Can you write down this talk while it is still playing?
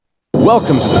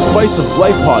Welcome to the Spice of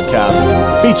Life podcast,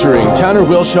 featuring Tanner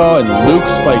Wilshaw and Luke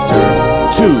Spicer.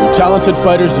 Two talented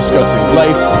fighters discussing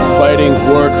life, fighting,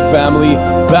 work, family,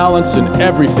 balance, and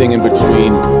everything in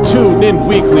between. Tune in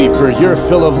weekly for your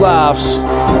fill of laughs.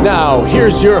 Now,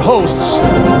 here's your hosts,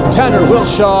 Tanner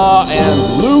Wilshaw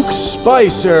and Luke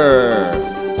Spicer.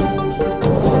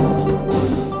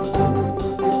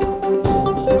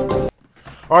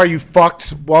 Are you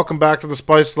fucked? Welcome back to the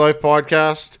Spice Life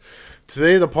podcast.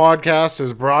 Today the podcast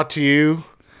is brought to you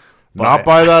not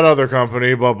by that other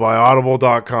company, but by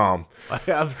Audible.com.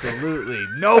 Absolutely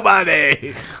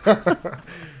nobody.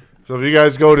 So if you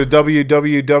guys go to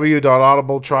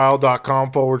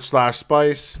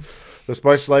www.audibletrial.com/spice, the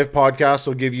Spice Life podcast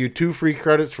will give you 2 free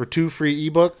credits for 2 free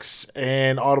ebooks,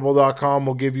 and Audible.com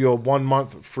will give you a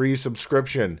 1-month free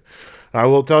subscription. I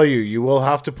will tell you, you will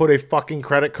have to put a fucking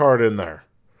credit card in there.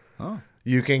 Oh.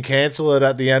 You can cancel it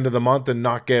at the end of the month and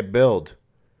not get billed.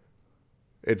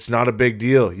 It's not a big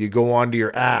deal. You go onto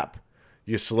your app,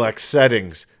 you select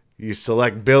settings, you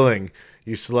select billing,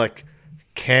 you select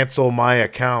cancel my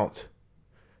account,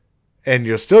 and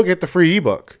you'll still get the free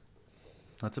ebook.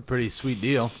 That's a pretty sweet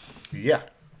deal. Yeah.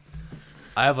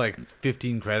 I have like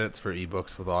 15 credits for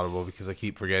ebooks with Audible because I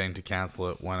keep forgetting to cancel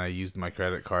it when I used my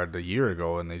credit card a year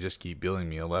ago, and they just keep billing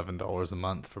me $11 a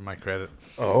month for my credit.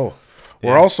 Oh.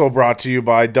 We're also brought to you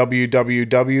by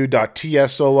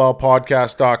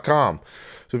www.tsolpodcast.com.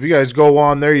 So if you guys go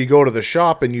on there, you go to the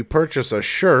shop and you purchase a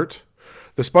shirt,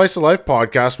 the Spice of Life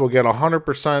podcast will get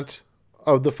 100%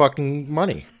 of the fucking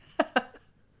money.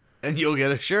 And you'll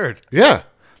get a shirt. Yeah.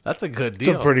 That's a good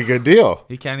deal. It's a pretty good deal.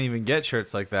 You can't even get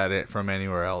shirts like that from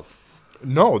anywhere else.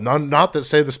 No, not that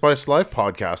say the Spice of Life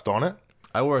podcast on it.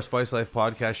 I wore a Spice Life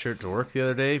podcast shirt to work the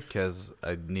other day because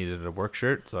I needed a work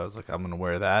shirt, so I was like, I'm gonna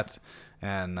wear that.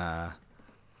 And I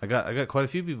got quite a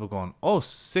few people going, "Oh,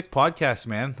 sick podcast,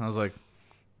 man!" I was like,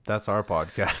 "That's our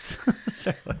podcast."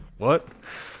 Like, what?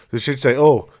 They should say,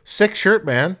 "Oh, sick shirt,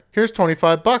 man. Here's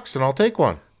 $25, and I'll take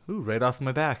one." Ooh, right off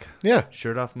my back. Yeah.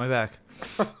 Shirt off my back.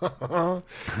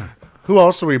 Who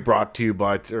else are we brought to you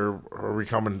by? Or are we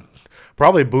coming?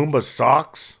 Probably Boomba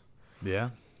Socks. Yeah.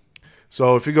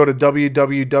 So if you go to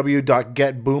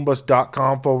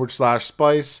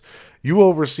www.getboombas.com/spice, you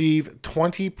will receive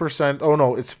 20%. Oh,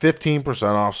 no, it's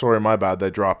 15% off. Sorry, my bad.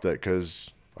 They dropped it because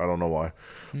I don't know why.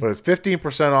 But it's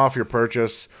 15% off your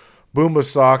purchase. Boomba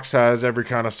Socks has every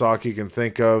kind of sock you can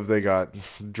think of. They got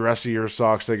dressier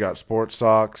socks. They got sports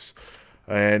socks.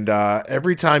 And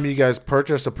every time you guys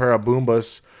purchase a pair of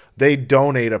Boombas, they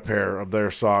donate a pair of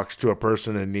their socks to a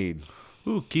person in need.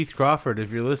 Ooh, Keith Crawford,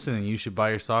 if you're listening, you should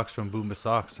buy your socks from Boomba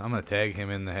Socks. I'm going to tag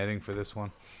him in the heading for this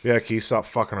one. Yeah, Keith, stop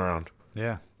fucking around.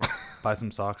 Yeah. Buy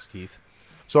some socks, Keith.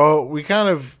 So we kind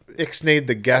of ixnayed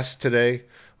the guest today.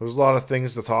 There's a lot of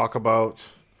things to talk about.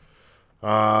 We're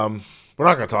not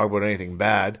going to talk about anything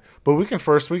bad, but we can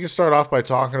start off by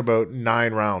talking about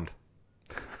 9 Round.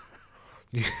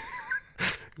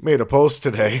 Made a post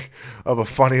today of a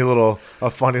funny little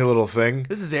thing.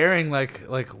 This is airing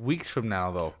like weeks from now,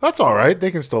 though. That's all right.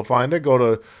 They can still find it. Go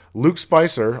to Luke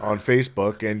Spicer on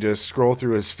Facebook and just scroll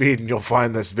through his feed and you'll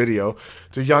find this video.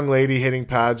 It's a young lady hitting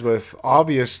pads with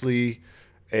obviously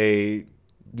a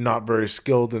not very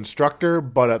skilled instructor,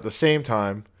 but at the same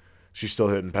time, she's still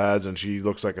hitting pads and she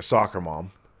looks like a soccer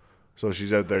mom. So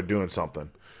she's out there doing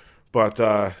something.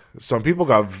 But some people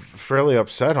got fairly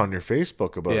upset on your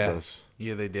Facebook about this.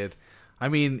 Yeah, they did. I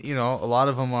mean, a lot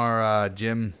of them are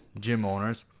gym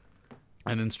owners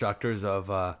and instructors of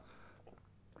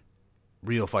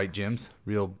real fight gyms,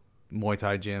 real Muay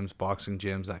Thai gyms, boxing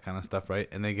gyms, that kind of stuff, right?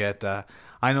 And they get,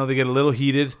 I know they get a little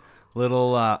heated,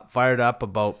 fired up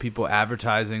about people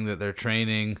advertising that they're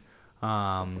training,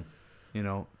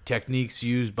 techniques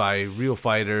used by real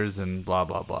fighters and blah,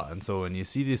 blah, blah. And so when you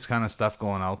see this kind of stuff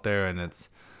going out there and it's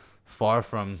far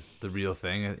from the real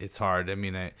thing, it's hard. I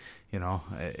mean, it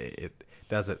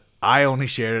does it. I only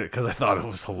shared it because I thought it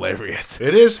was hilarious.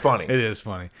 It is funny. It is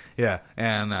funny. Yeah.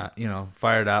 And,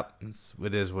 fired up.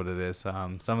 It is what it is.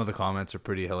 Some of the comments are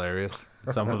pretty hilarious.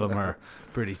 Some of them are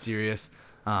pretty serious.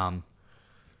 I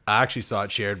actually saw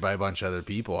it shared by a bunch of other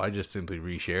people. I just simply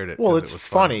reshared it. Well, it's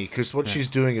funny because what she's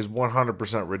doing is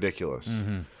 100% ridiculous.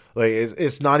 Mm-hmm. Like,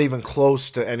 it's not even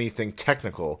close to anything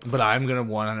technical. But I'm going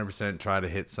to 100% try to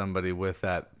hit somebody with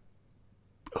that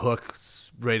hook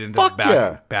right into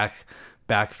the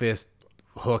back fist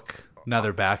hook,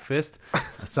 another back fist.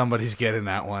 Somebody's getting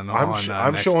that one on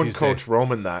I'm next showing Tuesday. Coach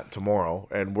Roman that tomorrow,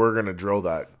 and we're going to drill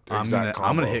that exact combo.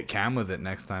 I'm gonna hit Cam with it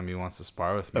next time he wants to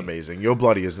spar with me. Amazing. You'll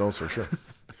bloody his nose for sure.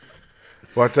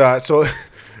 But so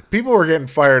people were getting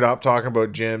fired up talking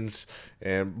about gyms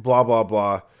and blah, blah,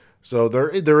 blah. So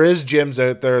there is gyms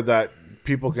out there that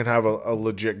people can have a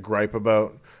legit gripe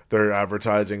about. They're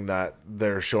advertising that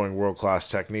they're showing world-class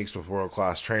techniques with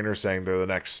world-class trainers, saying they're the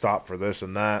next stop for this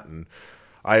and that, and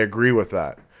I agree with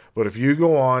that. But if you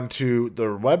go on to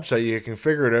their website, you can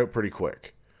figure it out pretty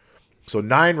quick. So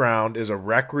 9 Round is a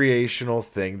recreational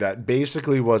thing that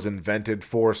basically was invented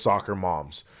for soccer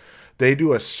moms. They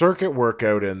do a circuit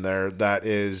workout in there that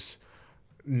is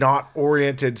not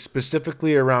oriented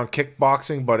specifically around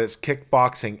kickboxing, but it's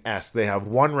kickboxing-esque. They have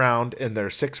 1 round in their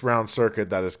 6-round circuit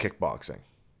that is kickboxing.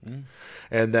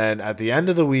 And then at the end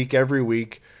of the week, every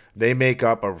week, they make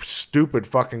up a stupid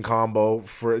fucking combo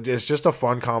for it's just a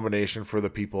fun combination for the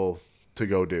people to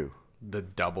go do. The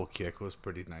double kick was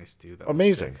pretty nice too. That was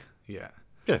Amazing. sick. Yeah.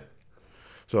 Yeah.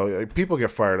 So people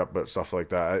get fired up about stuff like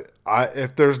that.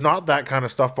 If there's not that kind of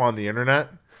stuff on the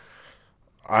internet,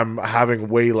 I'm having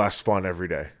way less fun every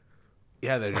day.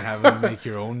 Yeah, they're having to make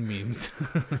your own memes.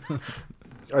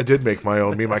 I did make my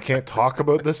own meme. I can't talk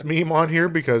about this meme on here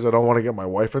because I don't want to get my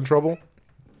wife in trouble.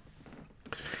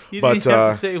 You didn't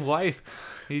have to say wife.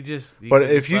 But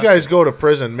if you guys go to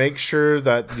prison, make sure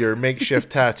that your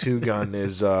makeshift tattoo gun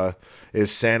is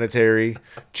sanitary.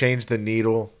 Change the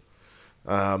needle.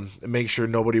 Make sure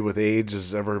nobody with AIDS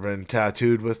has ever been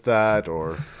tattooed with that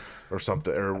or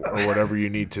something or whatever you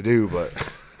need to do. But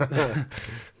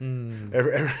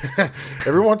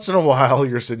every once in a while,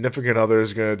 your significant other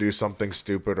is going to do something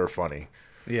stupid or funny.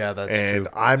 Yeah, that's and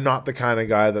true. I'm not the kind of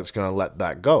guy that's going to let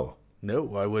that go.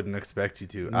 No, I wouldn't expect you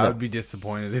to. No. I would be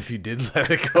disappointed if you did let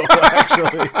it go.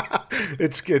 Actually,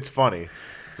 it's funny.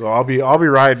 So I'll be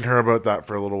riding her about that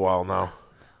for a little while now.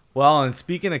 Well, and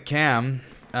speaking of Cam,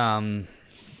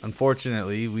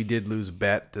 unfortunately, we did lose a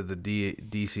bet to the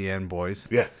DCN boys.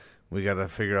 Yeah. We got to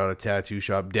figure out a tattoo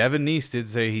shop. Devin Neese did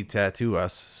say he'd tattoo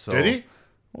us. So, did he?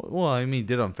 Well, I mean, he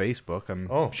did on Facebook.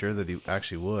 I'm sure that he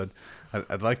actually would.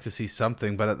 I'd like to see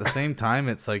something, but at the same time,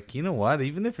 it's like, you know what?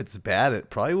 Even if it's bad, it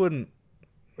probably wouldn't.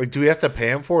 Like, do we have to pay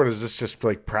him for it, or is this just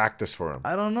like practice for him?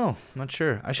 I don't know. I'm not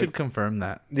sure. I should confirm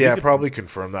that. Yeah, probably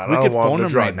confirm that. I don't want him to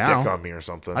draw a dick on me or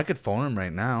something. I could phone him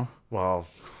right now. Well,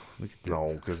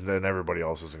 no, because then everybody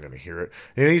else isn't going to hear it,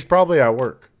 and he's probably at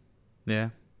work. Yeah.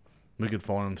 We could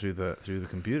phone him through the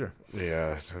computer.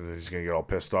 Yeah, and then he's gonna get all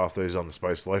pissed off that he's on the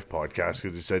Spice Life podcast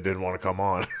because he said didn't want to come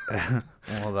on.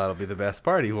 Well, that'll be the best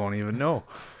part. He won't even know.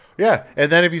 Yeah,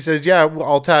 and then if he says, "Yeah,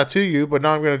 I'll tattoo you, but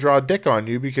now I'm gonna draw a dick on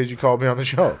you because you called me on the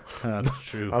show," that's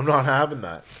true. I'm not having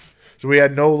that. So we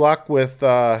had no luck with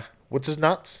what's his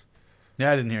nuts?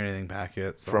 Yeah, I didn't hear anything back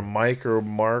yet. So. From Mike or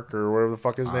Mark or whatever the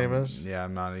fuck his name is. Yeah,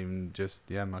 I'm not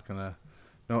gonna.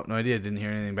 No idea. Didn't hear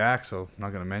anything back, so I'm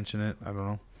not gonna mention it. I don't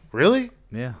know. Really?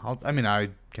 Yeah, I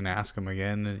can ask him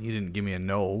again. And he didn't give me a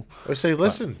no. I say,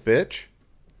 listen, bitch.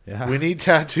 Yeah. We need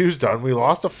tattoos done. We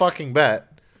lost a fucking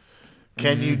bet.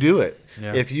 Can you do it?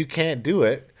 Yeah. If you can't do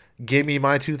it, give me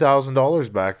my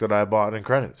 $2,000 back that I bought in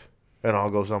credits, and I'll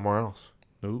go somewhere else.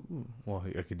 Ooh, well,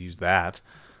 I could use that.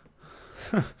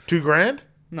 $2,000?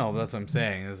 No, that's what I'm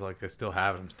saying. Is like I still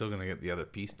have it. I'm still gonna get the other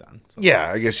piece done. So. Yeah,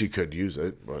 I guess you could use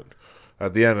it, but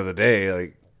at the end of the day,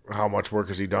 like, how much work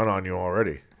has he done on you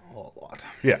already? A lot.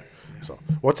 Yeah. So,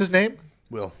 what's his name?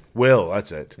 Will,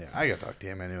 that's it. Yeah, I gotta talk to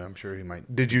him anyway. I'm sure he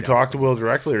might. Did you talk to Will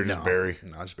directly or just No, Barry?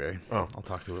 No, just Barry. Oh. I'll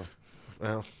talk to Will.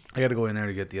 Well, I got to go in there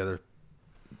to get the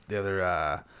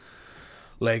other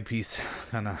leg piece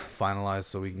kind of finalized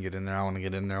so we can get in there. I want to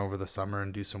get in there over the summer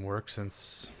and do some work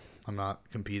since I'm not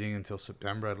competing until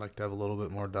September. I'd like to have a little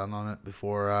bit more done on it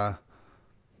before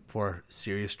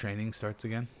serious training starts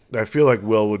again. I feel like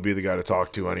Will would be the guy to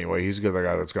talk to anyway. He's the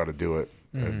guy that's got to do it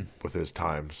with his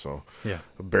time. So Yeah.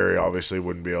 Barry obviously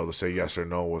wouldn't be able to say yes or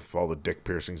no with all the dick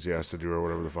piercings he has to do or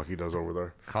whatever the fuck he does over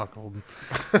there. Cockhold.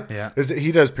 Yeah.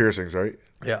 He does piercings, right?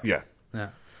 Yeah. Yeah.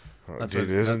 Yeah.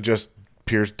 It isn't just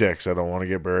pierced dicks. I don't want to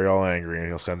get Barry all angry and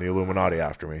he'll send the Illuminati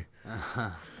after me.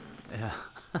 Yeah.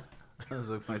 I was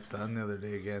with my son the other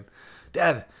day again.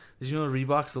 Dad, did you know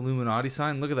Reebok's Illuminati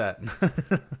sign? Look at that.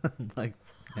 Like,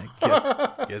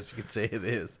 I guess you could say it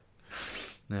is.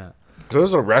 Yeah. So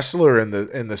there's a wrestler in the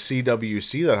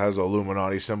CWC that has an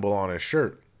Illuminati symbol on his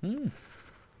shirt.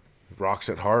 Rocks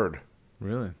it hard.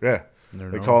 Really? Yeah.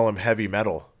 Never They noticed. call him Heavy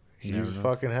Metal. He's Never noticed.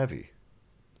 fucking heavy.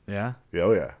 Yeah?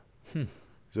 Oh, yeah.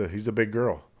 He's a big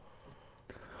girl.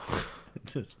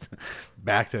 Just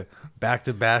back to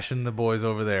bashing the boys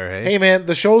over there, hey? Hey, man,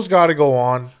 the show's got to go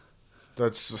on.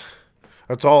 That's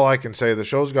all I can say. The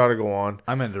show's got to go on.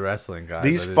 I'm into wrestling, guys.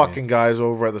 These fucking guys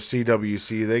over at the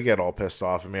CWC, they get all pissed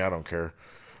off at me. I don't care.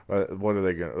 What are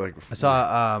they going to, like? I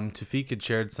saw Tufik had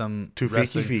shared some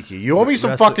Tufiki Fiki. You owe me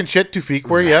some wrestling- fucking shit, Tufik.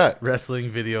 Where you at?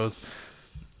 wrestling videos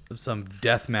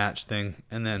death match thing,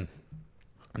 and then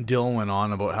Dylan went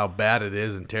on about how bad it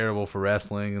is and terrible for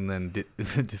wrestling, and then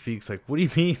Defique's like, "What do you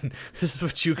mean? This is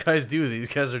what you guys do.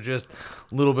 These guys are just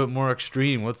a little bit more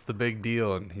extreme. What's the big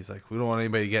deal?" And he's like, "We don't want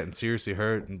anybody getting seriously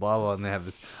hurt," and blah blah. And they have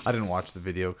this. I didn't watch the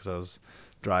video because I was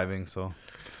driving, so.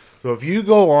 So if you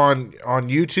go on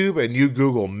YouTube and you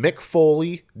Google Mick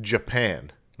Foley,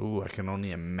 Japan, Ooh, I can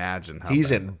only imagine how he's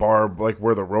bad. in like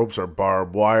where the ropes are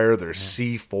barbed wire. There's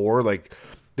C4, like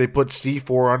they put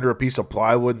C4 under a piece of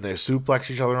plywood and they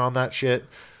suplex each other on that shit.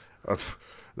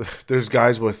 There's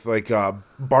guys with like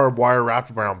barbed wire wrapped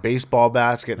around baseball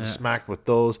bats getting smacked with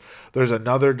those. There's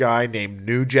another guy named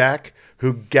New Jack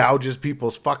who gouges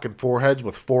people's fucking foreheads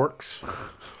with forks.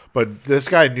 But this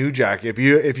guy New Jack, if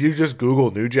you just Google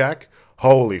New Jack,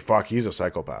 holy fuck, he's a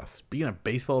psychopath. Speaking of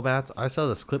baseball bats, I saw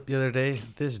this clip the other day.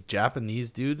 This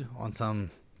Japanese dude on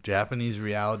some Japanese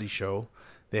reality show,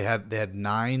 they had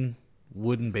 9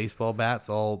 wooden baseball bats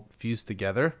all fused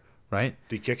together, right?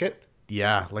 Do you kick it?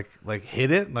 Yeah, like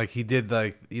hit it like he did,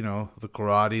 like, you know, the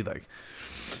karate, like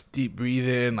deep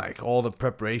breathing, like all the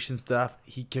preparation stuff.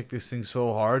 He kicked this thing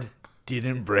so hard,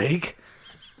 didn't break.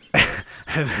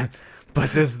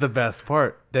 But this is the best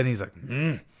part. Then he's like,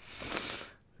 He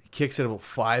kicks it about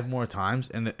 5 more times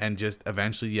and just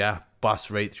eventually,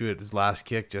 busts right through it. His last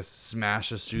kick just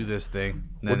smashes through this thing.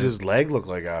 And What then does his leg look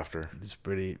like after? it's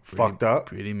pretty Fucked up?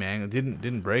 pretty mangled.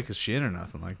 Didn't break his shin or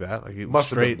nothing like that. Like it was Must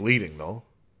have straight. been bleeding though.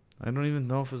 I don't even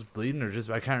know if it was bleeding or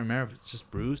just, I can't remember if it's just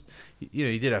bruised. You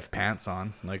know, he did have pants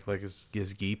on, like his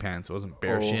gi pants. It wasn't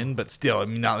bare shin, but still, I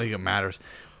mean, not like it matters.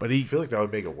 But I feel like that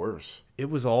would make it worse. it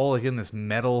was all like in this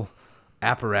metal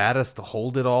apparatus to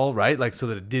hold it all, right? Like so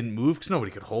that it didn't move because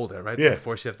nobody could hold it, right? Yeah. The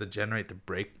force you have to generate to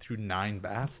break through 9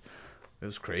 bats. It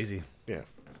was crazy. Yeah.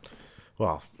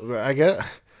 Well, I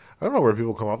don't know where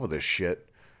people come up with this shit.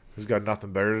 Who's got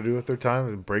nothing better to do with their time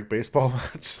than break baseball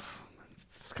bats?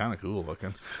 It's kind of cool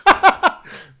looking.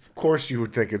 Of course, you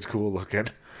would think it's cool looking.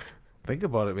 Think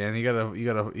about it, man. You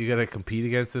gotta compete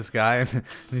against this guy, and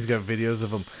he's got videos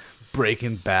of him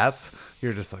breaking bats.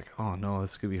 You're just like, oh no,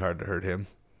 this could be hard to hurt him.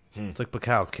 It's like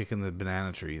Pacquiao kicking the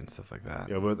banana tree and stuff like that.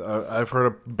 Yeah, but I've heard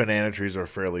of banana trees are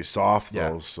fairly soft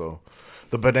though, Yeah. so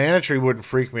the banana tree wouldn't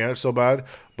freak me out so bad.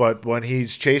 But when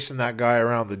he's chasing that guy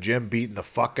around the gym, beating the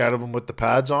fuck out of him with the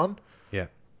pads on, Yeah.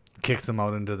 Kicks him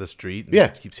out into the street and yeah,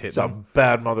 just keeps he's hitting a him.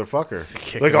 bad motherfucker.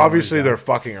 Kicking Like him obviously when he's they're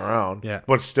fucking around, Yeah.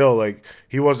 but still, like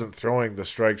he wasn't throwing the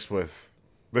strikes with.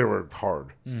 They were hard.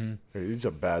 Mm-hmm. He's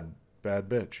a bad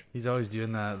bitch. He's always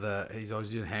doing he's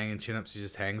always doing hanging chin ups. He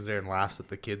just hangs there and laughs at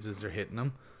the kids as they're hitting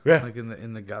him. Yeah. Like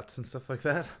in the guts and stuff like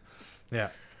that. Yeah.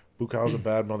 Bukow's a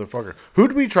bad motherfucker. Who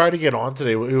did we try to get on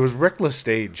today? It was Rick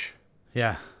Lestage.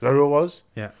 Yeah. Is that who it was?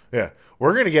 Yeah. Yeah.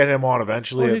 We're going to get him on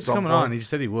eventually Well, at he's some coming point. on. He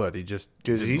said he would. He just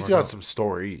Because didn't he's work got out. some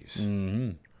stories.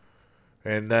 Mm-hmm.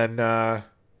 And then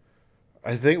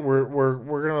I think we're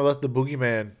going to let the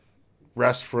boogeyman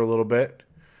rest for a little bit.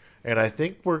 And I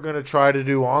think we're going to try to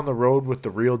do On the Road with the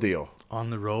Real Deal. On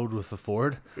the road with the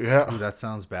Ford. Yeah. Ooh, that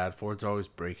sounds bad. Ford's always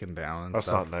breaking down and That's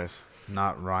stuff. not nice.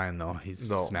 Not Ryan though. He's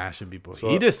No. smashing people. So-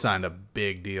 He just signed a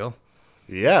big deal.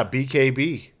 Yeah,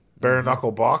 BKB. Bare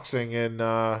knuckle boxing in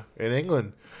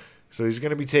England. So he's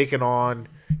going to be taking on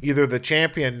either the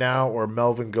champion now or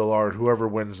Melvin Gillard. Whoever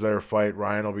wins their fight,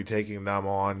 Ryan will be taking them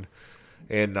on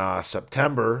in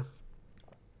September.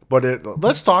 But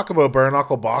let's talk about bare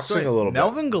knuckle boxing a little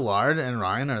Melvin Gillard and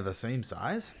Ryan are the same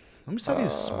size. I said he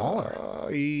was smaller.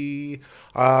 bit.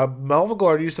 Melvin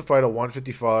Gillard used to fight at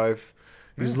 155.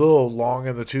 He's a little long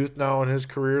in the tooth now in his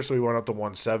career, so he went up to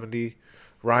 170.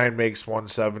 Ryan makes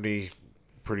 170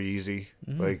 pretty easy.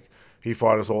 Like he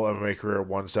fought his whole MMA career at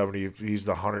 170. He's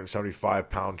the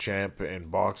 175-pound champ in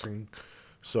boxing,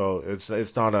 so it's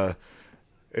not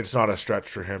a stretch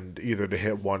for him either to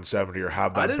hit 170 or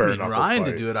have that I didn't bare mean knuckle Ryan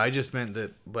fight. to do it. I just meant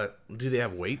that. But do they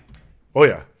have weight Oh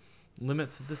yeah,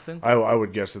 limits at this thing? I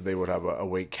would guess that they would have a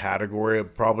weight category,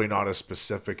 probably not as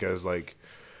specific as like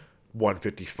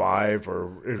 155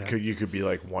 or you could be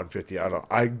like 150.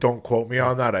 I don't quote me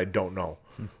on that. I don't know,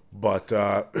 but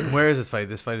Where is this fight?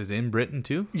 This fight is in Britain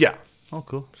too. yeah. Oh,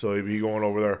 cool. So he'd be going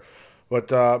over there.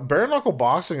 But bare knuckle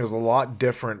boxing is a lot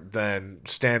different than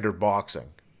standard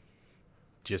boxing.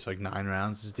 Just like 9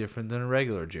 rounds is different than a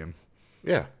regular gym.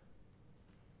 Yeah.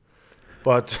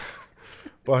 But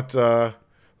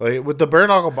like with the bare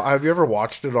knuckle, have you ever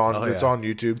watched it on? Oh, It's yeah. on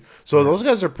YouTube. So those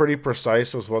guys are pretty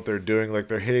precise with what they're doing. Like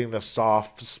they're hitting the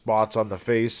soft spots on the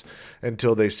face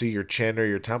until they see your chin or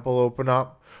your temple open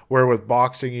up. Where with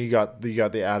boxing, you got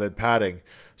the added padding.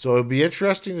 So it'd be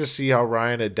interesting to see how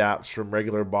Ryan adapts from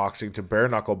regular boxing to bare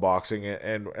knuckle boxing,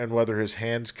 and whether his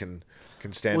hands can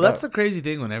can stand Well, that's up. the crazy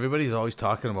thing when everybody's always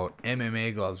talking about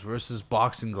MMA gloves versus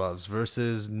boxing gloves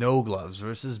versus no gloves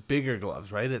versus bigger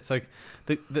gloves, right? It's like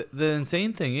the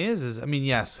insane thing is I mean,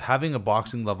 yes, having a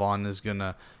boxing glove on is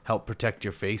gonna help protect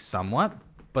your face somewhat,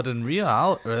 but in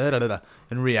reality,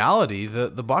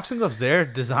 the boxing glove's there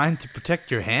designed to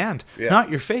protect your hand, not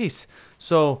your face.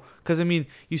 So, because I mean,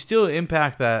 you still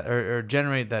impact that or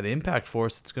generate that impact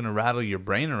force that's going to rattle your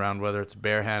brain around, whether it's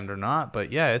bare hand or not.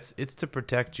 But yeah, it's to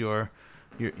protect your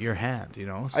hand, you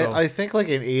know. So I think like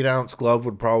an 8-ounce glove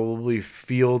would probably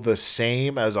feel the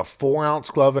same as a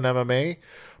 4-ounce glove in MMA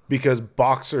because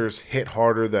boxers hit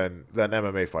harder than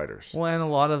MMA fighters. well, and a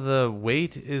lot of the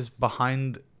weight is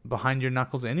behind your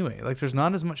knuckles anyway. Like there's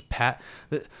not as much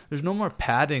there's no more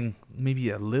padding, maybe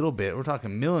a little bit. We're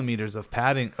talking millimeters of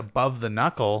padding above the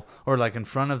knuckle or like in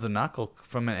front of the knuckle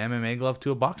from an MMA glove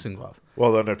to a boxing glove.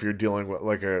 Well, then if you're dealing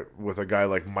with a guy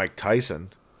like Mike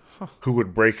Tyson, who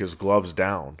would break his gloves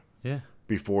down Yeah.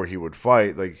 before he would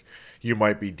fight, like you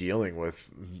might be dealing with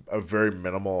a very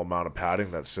minimal amount of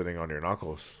padding that's sitting on your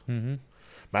knuckles. Mm-hmm.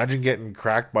 Imagine getting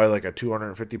cracked by like a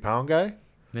 250-pound guy.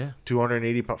 Yeah.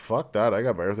 280 pounds. Fuck that. I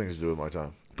got better things to do with my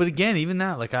time. But again, even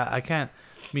that, like I can't.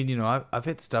 I mean, you know, I've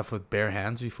hit stuff with bare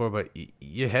hands before, but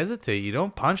you hesitate. You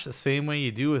don't punch the same way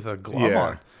you do with a glove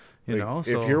on. You Like, know,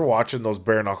 so if you're watching those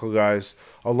bare knuckle guys,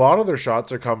 a lot of their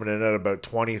shots are coming in at about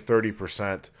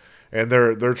 20-30%, and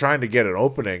they're trying to get an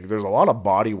opening. There's a lot of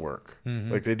body work.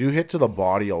 Like they do hit to the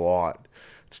body a lot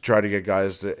to try to get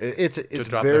guys to. It's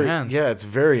drop very their hands. Yeah, it's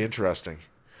very interesting,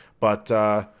 but.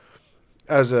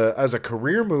 As a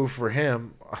career move for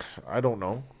him, I don't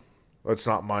know. That's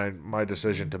not my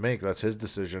decision to make. That's his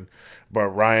decision. But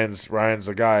Ryan's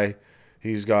the guy.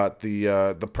 He's got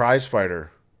the prize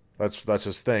fighter. That's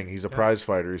his thing. He's a prize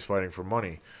fighter. He's fighting for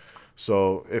money.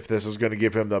 So if this is going to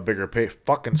give him the bigger pay,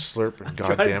 fucking slurping,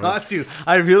 goddamn it. not to.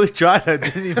 I really tried. I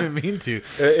didn't even mean to.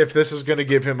 If this is going to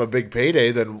give him a big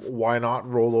payday, then why not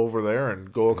roll over there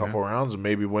and go a couple rounds and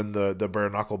maybe win the bare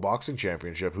knuckle boxing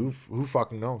championship? Who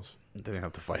fucking knows? Didn't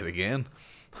have to fight again.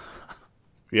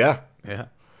 Yeah. Yeah.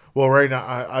 Well, right now,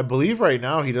 I believe right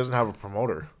now he doesn't have a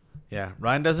promoter. Yeah,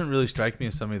 Ryan doesn't really strike me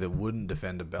as somebody that wouldn't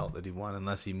defend a belt that he won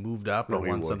unless he moved up or No, he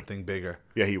won would. something bigger.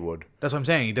 Yeah, he would. That's what I'm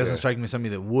saying. He doesn't strike me as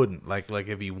somebody that wouldn't. Like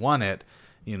if he won it,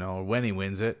 you know, or when he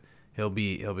wins it, he'll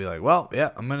be like, well, yeah,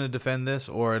 I'm gonna defend this.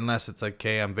 Or unless it's like,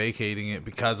 okay, I'm vacating it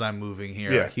because I'm moving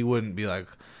here. Yeah. Like, he wouldn't be like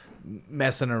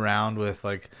messing around with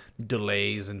like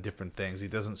delays and different things. He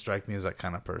doesn't strike me as that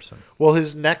kind of person. Well,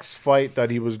 his next fight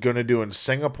that he was going to do in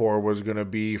Singapore was going to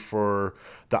be for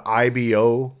the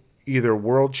IBO, either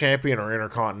world champion or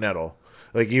intercontinental.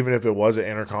 Like, even if it was an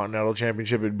intercontinental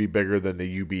championship, it'd be bigger than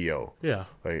the UBO. Yeah.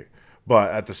 Like, but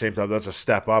at the same time, that's a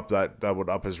step up that would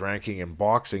up his ranking in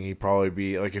boxing. He'd probably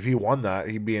be like, if he won that,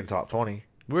 he'd be in top 20.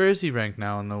 Where is he ranked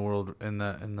now in the world in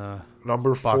the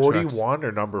Number Box 41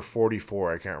 or number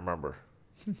 44, I can't remember.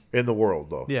 In the world,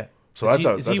 though. Yeah. So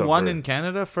is he won in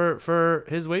Canada for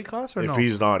his weight class or if no?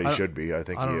 he's not, he should be. I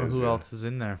think I don't he know is. who yeah. else is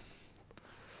in there.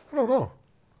 I don't know.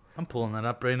 I'm pulling that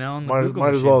up right now on the Might Google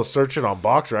as machine. well search it on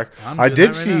BoxRec. I'm I doing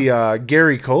did that right see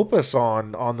Gary Kopus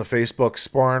on the Facebook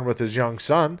sparring with his young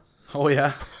son. Oh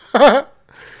yeah.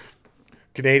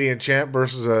 Canadian champ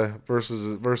versus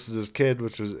his kid,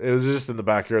 it was just in the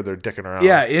backyard. They're dicking around.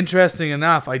 Yeah, interesting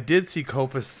enough, I did see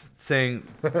Kopus saying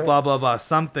blah blah blah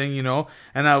something, you know,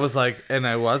 and I was like, and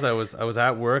I was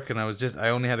at work, and I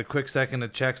only had a quick second to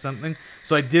check something,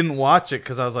 so I didn't watch it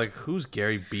because I was like, who's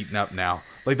Gary beating up now?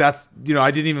 Like that's, you know,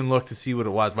 I didn't even look to see what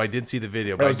it was, but I did see the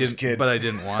video, but That was his kid. I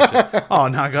didn't watch it. Oh,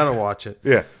 now I gotta watch it.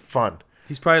 Yeah, fun.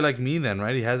 He's probably like me then,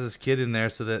 right? He has his kid in there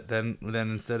so that then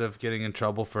instead of getting in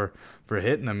trouble for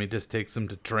hitting him, he just takes him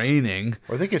to training.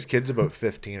 I think his kid's about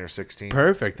 15 or 16.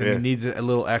 Perfect. And Yeah. he needs a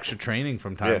little extra training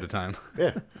from time Yeah. to time.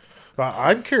 Yeah.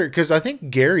 I'm curious because I think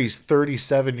Gary's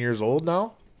 37 years old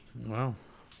now. Wow.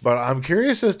 But I'm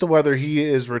curious as to whether he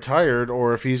is retired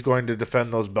or if he's going to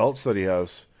defend those belts that he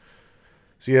has.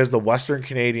 So he has the Western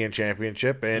Canadian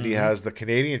Championship and he has the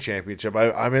Canadian Championship.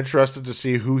 I'm interested to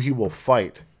see who he will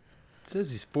fight. It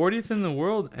says he's 40th in the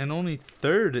world and only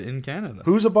 3rd in Canada.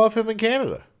 Who's above him in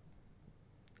Canada?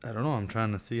 I don't know. I'm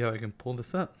trying to see how I can pull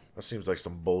this up. That seems like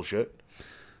some bullshit.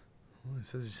 Oh, it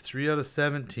says he's 3 out of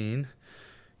 17.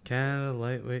 Canada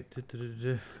lightweight.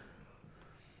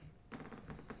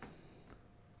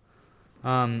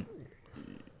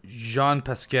 Jean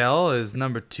Pascal is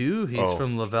number 2. He's Oh.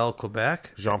 from Laval,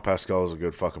 Quebec. Jean Pascal is a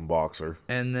good fucking boxer.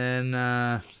 And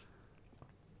then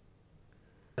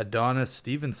Adonis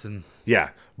Stevenson. Yeah,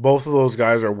 both of those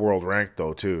guys are world ranked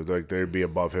though too. Like they'd be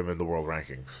above him in the world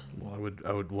rankings. Well, I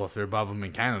would. Well, if they're above him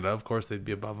in Canada, of course they'd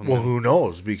be above him. Well, who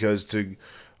knows? Because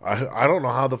I don't know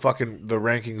how the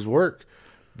rankings work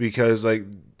because like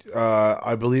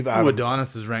I believe Ooh, Adam.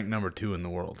 Adonis is ranked number 2 in the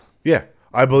world. Yeah,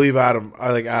 I believe Adam.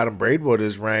 I like Adam Braidwood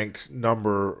is ranked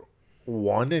number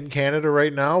 1 in Canada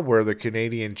right now, where the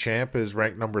Canadian champ is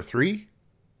ranked number 3.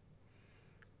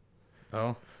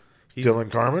 Oh,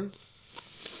 Dylan Carmen.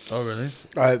 Oh, really?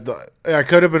 I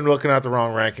could have been looking at the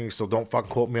wrong rankings, so don't fucking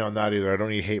quote me on that either. I don't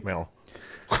need hate mail.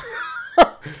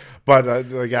 But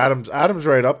like Adam's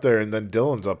right up there, and then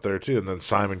Dylan's up there too, and then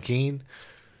Simon Keane,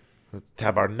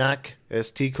 Tabarnak,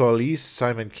 St. Colis,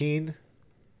 Simon Keane.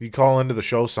 You call into the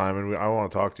show, Simon. I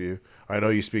want to talk to you. I know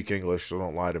you speak English, so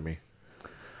don't lie to me.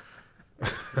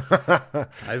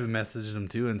 I even messaged him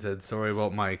too and said sorry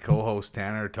about my co-host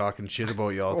Tanner talking shit about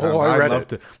you all the time. Oh, I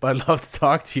read But I'd love to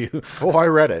talk to you. Oh, I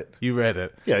read it. You read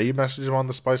it? Yeah, you messaged him on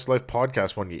the Spice Life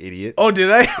podcast one, you idiot. Oh, did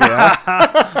I?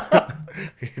 Yeah.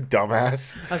 You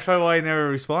dumbass. That's probably why I never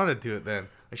responded to it. Then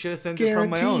I should have sent it from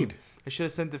my own. Guaranteed. I should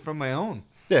have sent it from my own.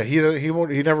 Yeah, he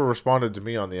never responded to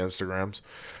me on the Instagrams.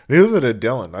 Neither did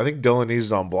Dylan. I think Dylan needs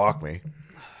to unblock me.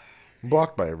 I'm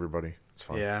blocked by everybody. It's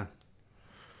fine. Yeah,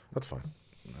 That's fine.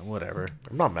 whatever.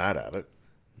 I'm not mad at it.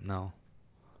 No,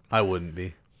 I wouldn't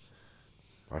be.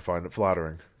 I find it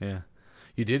flattering. Yeah,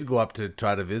 you did go up to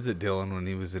try to visit Dylan when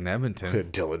he was in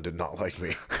Edmonton. Dylan did not like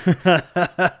me.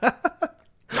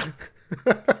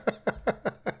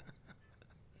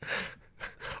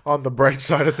 On the bright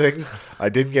side of things, I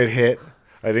didn't get hit.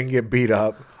 I didn't get beat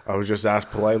up. I was just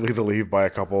asked politely to leave by a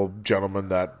couple gentlemen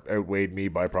that outweighed me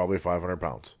by probably 500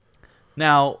 pounds.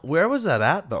 Now, where was that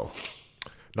at though?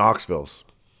 Knoxville's.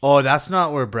 Oh, that's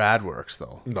not where Brad works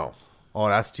though. No. Oh,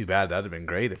 that's too bad. That'd have been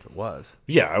great if it was.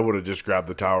 Yeah, I would have just grabbed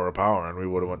the Tower of Power and we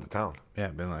would have went to town. Yeah,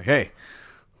 been like, hey,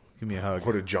 give me a hug.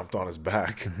 Would have jumped on his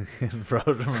back. And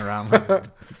rode him around. Like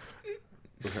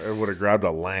I would have grabbed a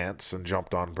lance and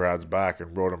jumped on Brad's back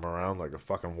and rode him around like a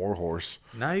fucking warhorse.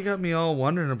 Now you got me all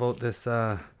wondering about this.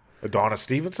 Adonis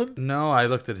Stevenson? No, I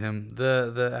looked at him.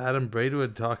 The Adam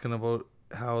Braidwood talking about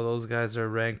how those guys are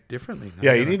ranked differently.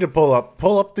 Yeah, you need to pull up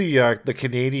the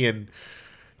Canadian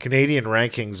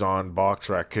rankings on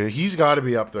BoxRec. He's got to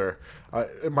be up there.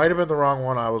 It might have been the wrong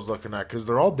one I was looking at because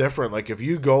they're all different. Like if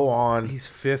you go on, He's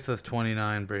 5th of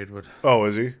 29, Braidwood. oh,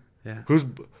 is he? Yeah.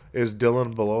 Is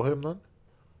Dylan below him then?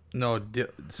 No,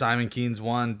 Simon Keen's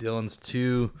 1, Dylan's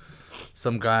 2.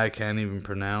 Some guy I can't even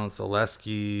pronounce,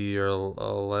 Oleski or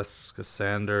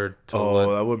Oleskasander.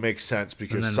 Oh, that would make sense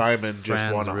because then Simon just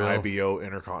Franz won an Rill. IBO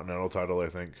Intercontinental title, I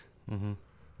think.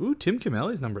 Ooh, Tim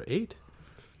Camelli's number 8.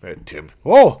 Tim.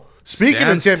 Oh, speaking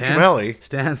of Tim 10. Camelli.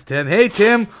 Stan's 10. Hey,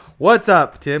 Tim. What's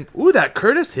up, Tim? Ooh, that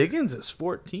Curtis Higgins is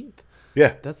 14th.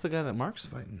 Yeah. That's the guy that Mark's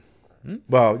fighting.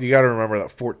 Well, you got to remember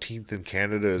that 14th in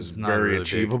Canada is Not very really big.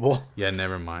 achievable. Yeah,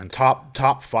 never mind.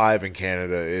 Top 5 in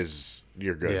Canada is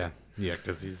you're good. Yeah,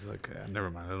 because he's like, never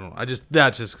mind. I don't know.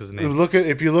 That's just because name.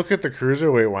 If you look at the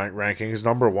cruiserweight rankings,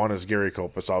 number 1 is Gary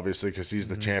Kopis, obviously, because he's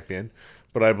the champion.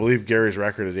 But I believe Gary's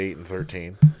record is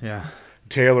 8-13. Yeah.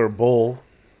 Taylor Bull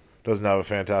doesn't have a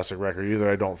fantastic record either.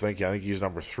 I don't think. I think he's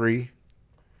number 3.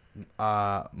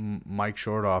 Mike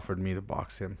Short offered me to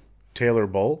box him. Taylor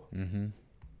Bull.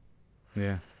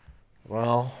 Yeah.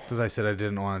 Well, Because I said I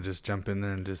didn't want to just jump in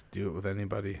there and just do it with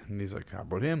anybody. And he's like, how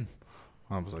about him?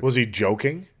 I was like, was he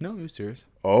joking? no, he was serious.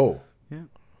 Oh, Yeah.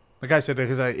 Like I said,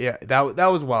 because that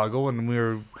was a while ago when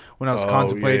I was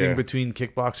contemplating yeah. between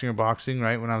kickboxing or boxing,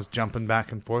 right? When I was jumping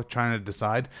back and forth trying to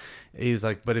decide, he was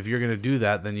like, "But if you're gonna do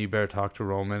that, then you better talk to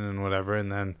Roman and whatever,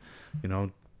 and then,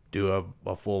 do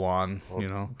a full on,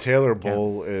 Taylor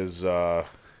Bull is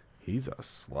He's a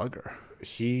slugger,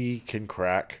 he can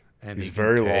crack. and He's he can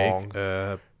very take,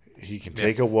 long. He can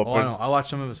take a whooping, Oh, I know. I watched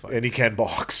some of his fights. and he can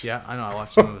box. Yeah, I know. I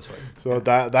watched some of his fights. So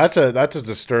that's a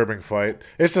disturbing fight.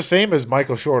 It's the same as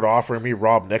Michael Short offering me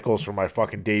Rob Nichols for my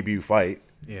fucking debut fight.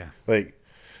 Yeah. Like,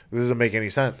 it doesn't make any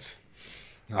sense.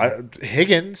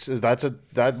 Higgins,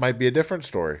 that might be a different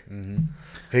story.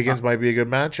 Higgins might be a good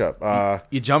matchup.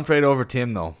 You jumped right over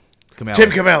Tim though. Camelli.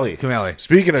 Tim Camelli. Camelli.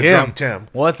 Speaking of drunk Tim.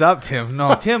 What's up, Tim?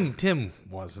 No, Tim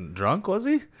wasn't drunk, was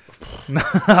he?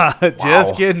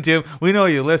 Just kidding, Tim. We know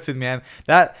you listen, man.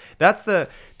 That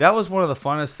was one of the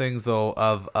funnest things though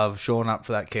of showing up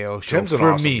for that KO show. Tim's an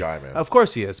for awesome me. guy, man. Of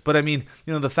course he is. But I mean,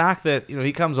 the fact that,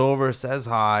 he comes over, says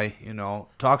hi,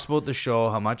 talks about the show,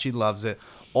 how much he loves it.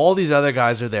 All these other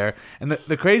guys are there. And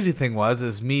the crazy thing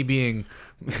is me being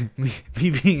me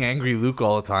being angry Luke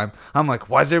all the time. I'm like,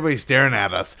 why is everybody staring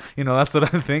at us? That's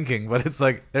what I'm thinking. But it's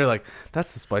like, they're like,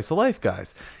 that's the spice of life,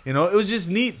 guys. It was just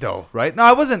neat though, right? No,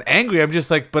 I wasn't angry. I'm just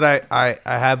like, but I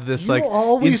have this You like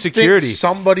always insecurity. think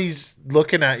somebody's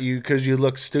looking at you because you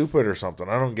look stupid or something.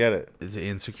 I don't get it. It's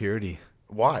insecurity.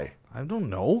 Why? I don't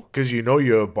know. Because you know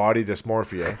you have body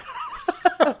dysmorphia.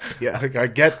 Yeah. Like, I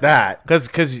get that.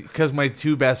 Because my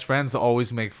two best friends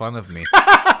always make fun of me.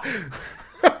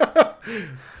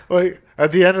 Like,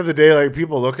 at the end of the day, like,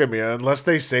 people look at me, and unless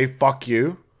they say "fuck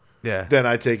you," Yeah. then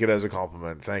I take it as a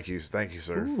compliment. Thank you,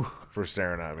 sir, for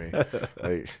staring at me.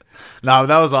 Like, No,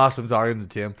 that was awesome talking to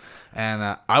Tim,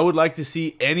 and I would like to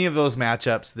see any of those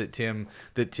matchups that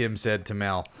Tim said to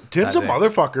Mel. Tim's a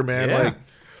motherfucker, man. Yeah.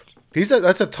 Like,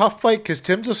 that's a tough fight because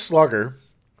Tim's a slugger.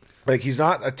 Like, he's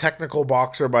not a technical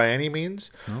boxer by any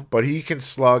means, but he can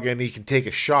slug and he can take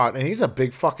a shot, and he's a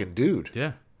big fucking dude.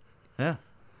 Yeah. Yeah.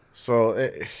 So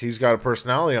he's got a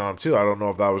personality on him too. I don't know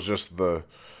if that was just the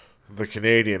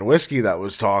Canadian whiskey that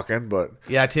was talking, but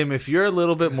Yeah, Tim, if you're a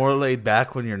little bit more laid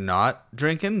back when you're not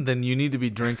drinking, then you need to be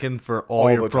drinking for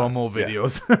all your the time. promo Yeah.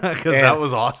 videos because that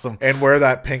was awesome. and wear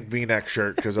that pink V-neck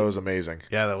shirt because that was amazing.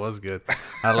 Yeah, that was good.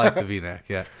 I like the V-neck,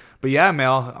 yeah. But yeah,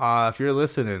 Mel, if you're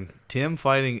listening, Tim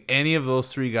fighting any of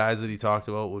those three guys that he talked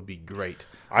about would be great.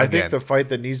 I Again, think the fight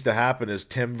that needs to happen is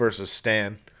Tim versus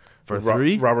Stan. For The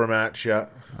 3? rubber match, yeah.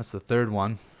 That's the third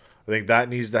one. I think that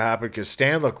needs to happen because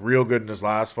Stan looked real good in his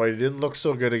last fight. He didn't look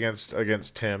so good against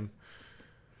Tim.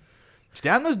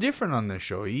 Stan was different on this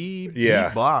show. He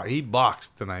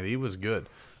boxed tonight. He was good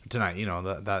tonight. You know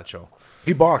that show.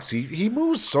 He boxed. He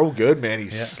moves so good, man.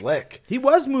 He's slick. He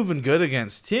was moving good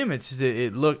against Tim. It's just,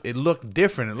 it looked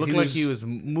different. It looked like he was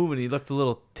moving. He looked a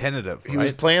little tentative. He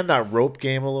was playing that rope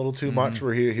game a little too much,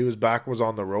 where he was backwards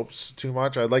on the ropes too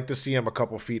much. I'd like to see him a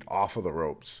couple feet off of the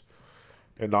ropes,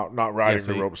 and not riding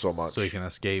the rope so much. So he can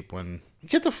escape when.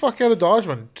 Get the fuck out of Dodge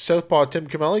when Southpaw Tim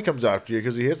Camelli comes after you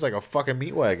because he hits like a fucking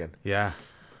meat wagon. Yeah.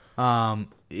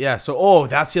 Yeah. So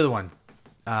that's the other one.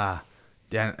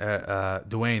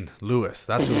 Dwayne Lewis.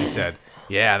 That's who he said.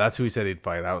 Yeah, that's who he said he'd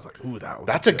fight. I was like, ooh,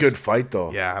 That's a good fight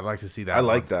though. Yeah, I'd like to see that. I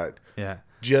like that. Yeah.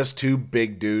 Just two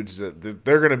big dudes that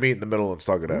they're gonna meet in the middle and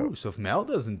slug it out. Ooh, so if Mel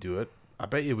doesn't do it, I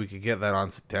bet you we could get that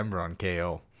on September on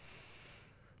KO.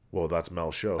 Well, that's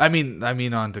Mel's show. I mean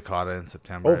on Dakota in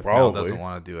September. Oh, if Mel probably. doesn't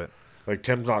want to do it. Like,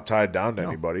 Tim's not tied down to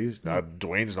anybody.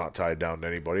 Dwayne's not tied down to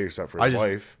anybody except for his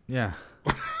wife. Yeah.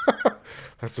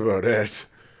 That's about it.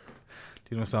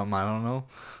 Do you know something I don't know?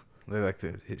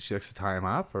 She likes to tie him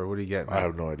up, or what do you get? I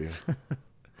have no idea.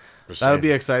 That'll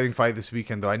be an exciting fight this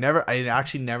weekend, though. I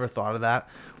actually never thought of that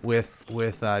with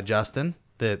Justin.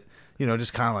 That, you know,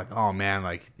 just kind of like, oh man,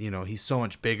 like, you know, he's so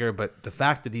much bigger. But the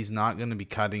fact that he's not going to be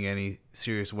cutting any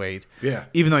serious weight, Yeah.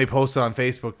 Even though he posted on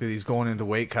Facebook that he's going into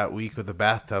weight cut week with a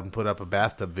bathtub and put up a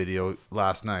bathtub video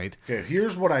last night. Okay,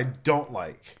 here's what I don't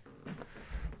like.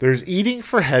 There's eating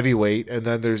for heavyweight, and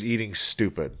then there's eating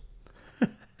stupid.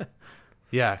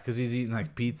 Yeah, because he's eating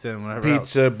like pizza and whatever.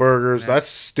 Pizza, burgers, that's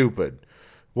stupid.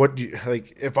 What do you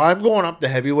like? If I'm going up to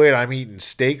heavyweight, I'm eating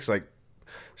steaks, like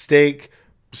steak,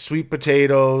 sweet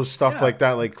potatoes, stuff like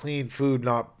that, like clean food,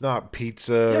 not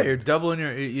pizza. Yeah, you're doubling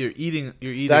you're eating.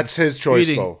 That's his choice,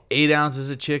 you're eating though. 8 ounces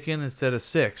of chicken instead of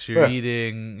 6. You're Yeah.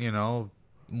 eating, you know,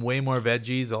 way more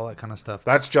veggies, all that kind of stuff.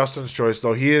 That's Justin's choice,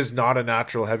 though. He is not a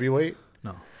natural heavyweight,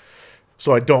 No.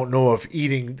 so I don't know if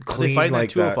eating Are they clean fighting like at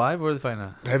 205 or are they fighting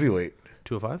at that heavyweight.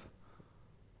 205?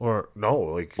 Or No,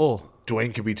 like oh,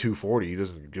 Dwayne could be 240. He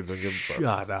doesn't give a fuck.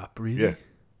 shut up, really? Yeah.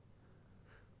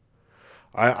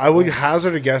 I would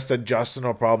hazard a guess that Justin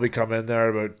will probably come in there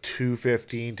about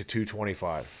 215 to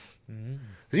 225.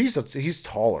 He's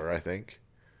taller, I think.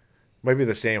 Might be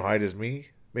the same height as me.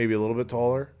 Maybe a little bit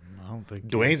taller. I don't think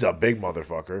Dwayne's a big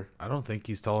motherfucker. I don't think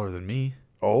he's taller than me.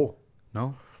 Oh,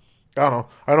 No. I don't know.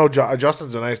 I know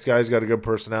Justin's a nice guy. He's got a good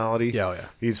personality. Yeah, oh, yeah.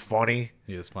 He's funny.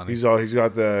 He is funny. He's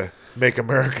got the "Make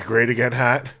America Great Again"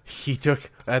 hat. He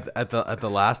took at the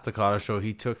last Dakota show.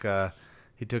 He took the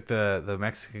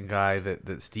Mexican guy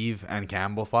that Steve and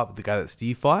Campbell fought, the guy that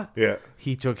Steve fought. Yeah.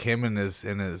 He took him and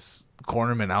his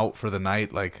cornerman out for the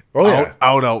night, like Oh,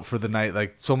 out for the night,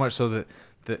 like so much so that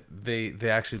they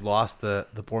actually lost the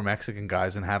poor Mexican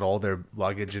guys and had all their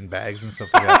luggage and bags and stuff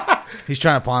like that. He's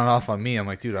trying to pawn it off on me. I'm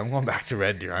like, dude, I'm going back to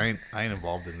Red Deer. I ain't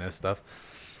involved in this stuff.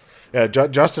 Yeah,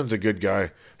 Justin's a good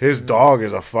guy. His dog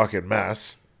is a fucking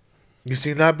mess. You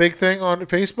seen that big thing on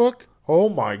Facebook? Oh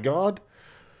my god.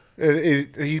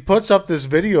 He puts up this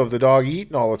video of the dog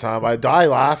eating all the time. I die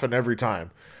laughing every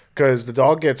time because the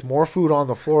dog gets more food on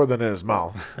the floor than in his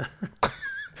mouth.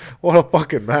 What a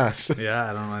fucking mess. Yeah,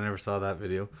 I don't know. I never saw that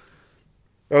video.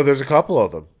 Oh, there's a couple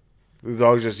of them. The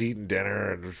dog's just eating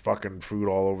dinner and there's fucking food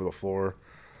all over the floor.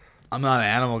 I'm not an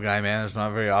animal guy, man. There's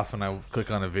not very often I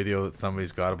click on a video that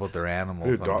somebody's got about their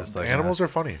animals. Dude, I'm just like, animals are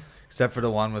funny. except for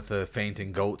the one with the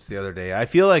fainting goats the other day. I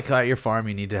feel like at your farm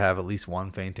you need to have at least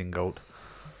one fainting goat.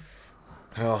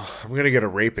 Hell, I'm gonna get a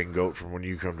raping goat from when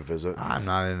you come to visit. I'm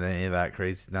not into any of that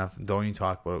crazy stuff. Don't even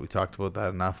talk about it. We talked about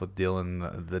that enough with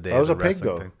Dylan the day That was of the a pig,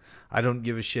 wrestling though. thing. I don't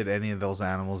give a shit any of those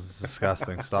animals. It's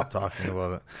disgusting. Stop talking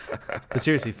about it. But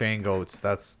seriously, fang goats,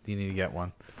 you need to get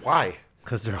one. Why?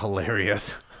 Because they're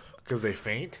hilarious. Because they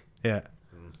faint? Yeah.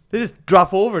 They just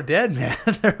drop over dead, man.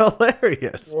 They're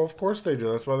hilarious. Well, of course they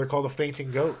do. That's why they're called a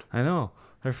fainting goat. I know.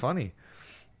 They're funny.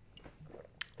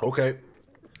 Okay.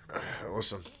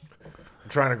 Listen, I'm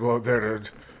trying to go out there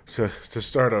to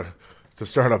start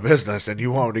a business, and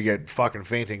you want me to get fucking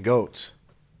fainting goats.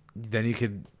 Then you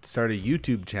could start a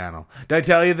YouTube channel. Did I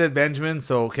tell you that Benjamin?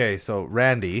 So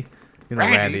Randy,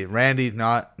 Randy,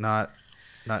 not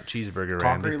cheeseburger Randy.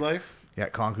 Concrete Life? Yeah,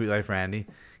 Concrete Life Randy.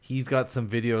 He's got some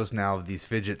videos now of these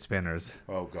fidget spinners.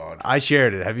 Oh, God. I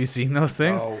shared it. Have you seen those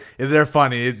things? No. They're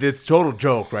funny. It's total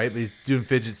joke, right? But he's doing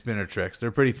fidget spinner tricks.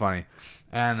 They're pretty funny.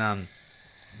 And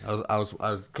I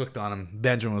was clicked on him.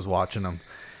 Benjamin was watching them.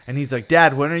 And he's like,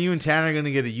 Dad, when are you and Tanner going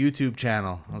to get a YouTube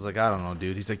channel? I was like, I don't know,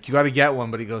 dude. He's like, you got to get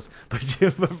one. But he goes,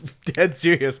 but dead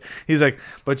serious. He's like,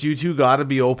 but you two got to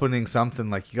be opening something.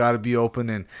 Like, you got to be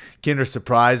opening Kinder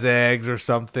Surprise eggs or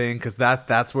something. Because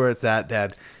that's where it's at,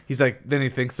 Dad. He's like, then he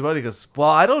thinks about it. He goes, well,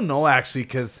 I don't know, actually,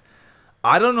 because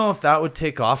I don't know if that would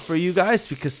take off for you guys.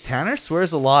 Because Tanner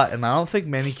swears a lot. And I don't think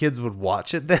many kids would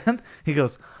watch it then. He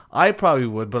goes, I probably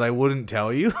would, but I wouldn't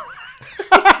tell you.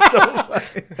 So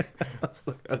funny. I was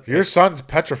like, okay. Your son's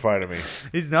petrified of me.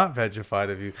 He's not petrified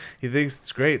of you. He thinks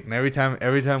it's great. And every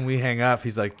time we hang up,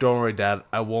 he's like, don't worry, Dad.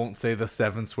 I won't say the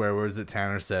 7 swear words that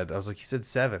Tanner said. I was like, he said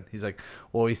 7. He's like,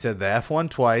 well, he said the F one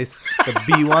twice, the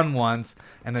B one once,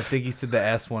 and I think he said the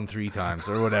S one 3 times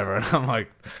or whatever. And I'm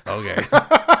like, okay.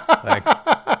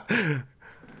 Thanks.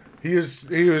 He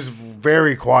was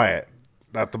very quiet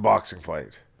at the boxing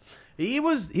fight. He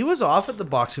was off at the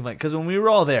boxing fight because when we were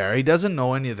all there, he doesn't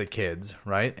know any of the kids,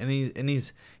 right? And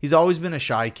he's always been a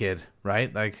shy kid,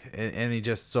 right? Like, and he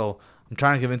just, so I'm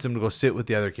trying to convince him to go sit with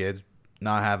the other kids,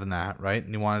 not having that, right?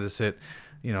 And he wanted to sit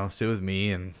with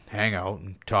me and hang out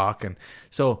and talk. And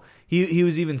so he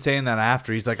was even saying that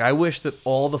after. He's like, I wish that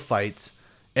all the fights,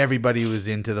 everybody was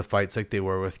into the fights like they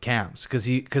were with Camps,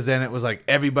 because then it was like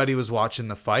everybody was watching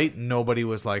the fight, nobody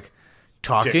was like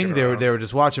talking. They were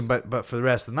just watching, but for the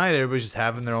rest of the night, everybody's just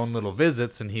having their own little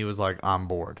visits, and he was like, I'm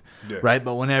bored, right?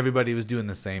 But when everybody was doing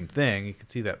the same thing, you could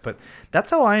see that. But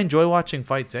that's how I enjoy watching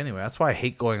fights anyway. That's why I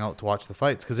hate going out to watch the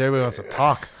fights, because everybody wants to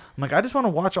talk. I'm like, I just want to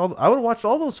watch I would have watched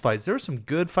all those fights. There were some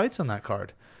good fights on that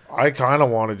card. I kind of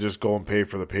want to just go and pay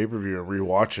for the pay-per-view and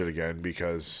rewatch it again,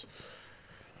 because,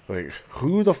 like,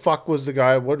 who the fuck was the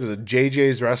guy? What is it,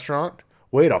 JJ's Restaurant?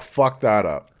 Way to fuck that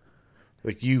up.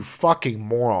 Like, you fucking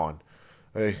moron.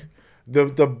 Like,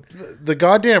 the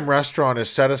goddamn restaurant is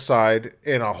set aside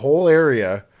in a whole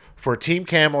area for Team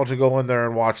Camel to go in there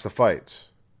and watch the fights.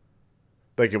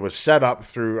 Like, it was set up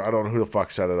through, I don't know who the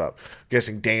fuck set it up. I'm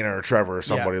guessing Dana or Trevor or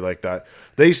somebody like that.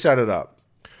 They set it up.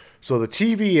 So the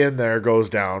TV in there goes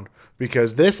down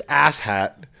because this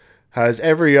asshat has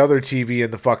every other TV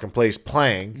in the fucking place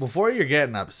playing. Before you're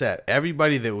getting upset,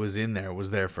 everybody that was in there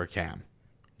was there for Cam.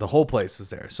 The whole place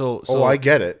was there. So I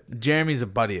get it. Jeremy's a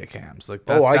buddy of Cam's. Like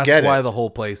that's why the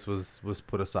whole place was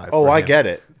put aside. Oh, for I him. get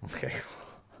it. Okay.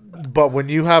 But when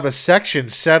you have a section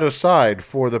set aside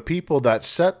for the people that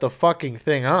set the fucking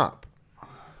thing up,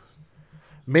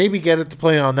 maybe get it to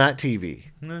play on that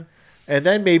TV. Nah. And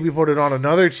then maybe put it on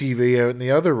another TV out in the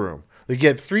other room. They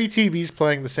get 3 TVs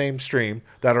playing the same stream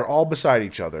that are all beside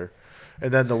each other.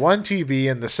 And then the one TV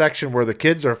in the section where the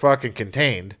kids are fucking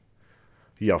contained,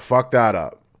 you fuck that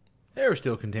up. They were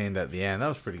still contained at the end. That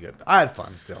was pretty good. I had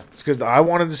fun still. It's because I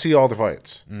wanted to see all the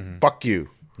fights. Mm-hmm. Fuck you.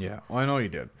 Yeah, well, I know you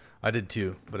did. I did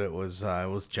too, but it was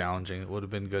challenging. It would have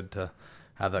been good to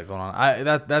have that going on.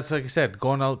 That's like I said,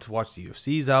 going out to watch the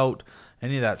UFC's out,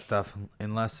 any of that stuff,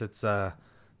 unless it's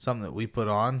something that we put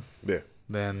on. Yeah.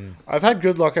 Then I've had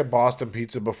good luck at Boston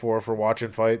Pizza before for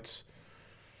watching fights,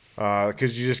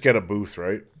 because you just get a booth,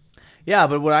 right? yeah,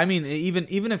 but what I mean,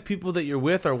 even if people that you're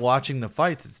with are watching the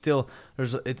fights, it's still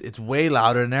it's way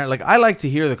louder in there. Like, I like to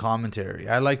hear the commentary.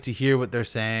 I like to hear what they're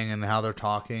saying and how they're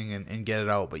talking and get it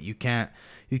out. But you can't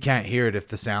hear it if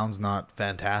the sound's not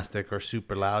fantastic or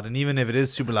super loud. And even if it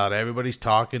is super loud, everybody's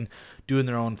talking, doing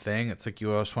their own thing. It's like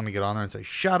you just want to get on there and say,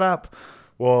 "Shut up."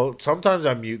 Well, sometimes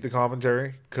I mute the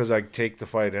commentary because I take the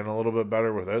fight in a little bit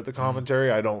better without the commentary.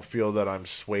 I don't feel that I'm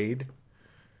swayed.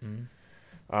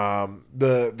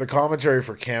 The commentary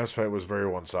for Cam's fight was very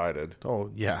one-sided.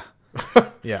 Oh yeah,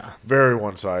 yeah. Very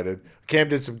one-sided. Cam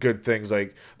did some good things.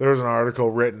 Like, there was an article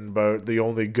written about the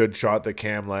only good shot that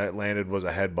Cam landed was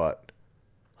a headbutt,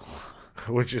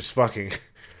 which is fucking.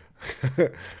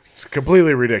 It's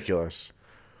completely ridiculous.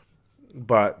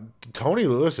 But Tony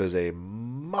Lewis is a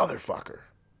motherfucker.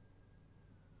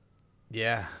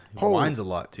 Yeah. He Holy- whines a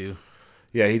lot, too.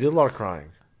 Yeah, he did a lot of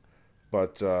crying.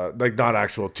 But, like, not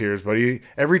actual tears. But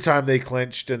every time they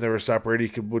clinched and they were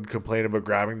separated, would complain about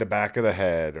grabbing the back of the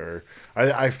head. Or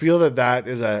I feel that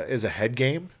is a head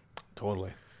game.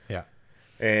 Totally. Yeah.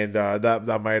 And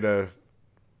that might have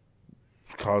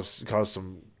caused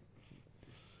some...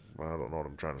 I don't know what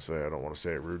I'm trying to say. I don't want to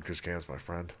say it rude because Cam's my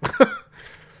friend.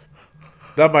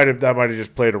 that might have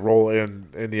just played a role in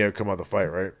the outcome of the fight,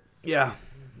 right? Yeah.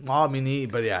 Well, I mean,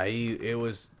 it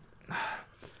was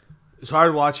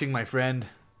hard watching my friend,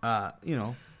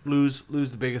 lose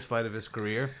the biggest fight of his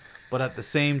career, but at the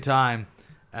same time,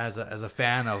 as a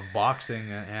fan of boxing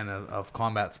and of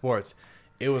combat sports,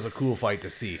 it was a cool fight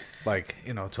to see. Like,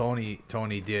 Tony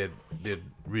did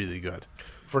really good.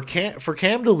 For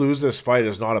Cam to lose this fight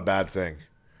is not a bad thing.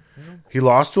 He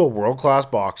lost to a world-class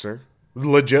boxer,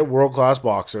 legit world-class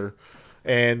boxer.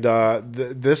 And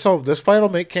this fight will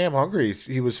make Cam hungry.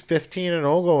 He was 15-0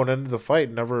 going into the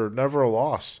fight, never a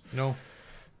loss. No.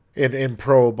 In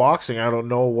pro boxing, I don't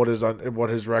know what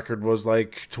his record was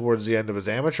like towards the end of his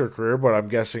amateur career, but I'm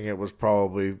guessing it was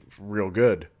probably real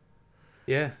good.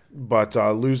 Yeah. But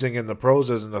losing in the pros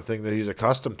isn't a thing that he's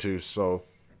accustomed to. So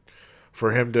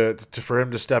for him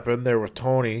to step in there with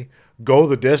Tony, go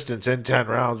the distance in 10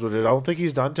 rounds, which I don't think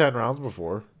he's done 10 rounds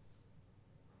before.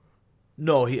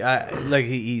 No, he's had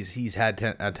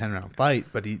a 10-round fight,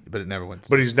 but it never went.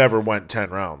 But he's never went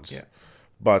 10 rounds. Yeah.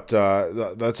 But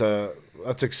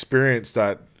that's experience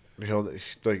that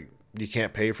like you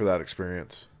can't pay for that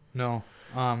experience. No.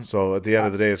 So at the end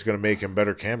of the day, it's going to make him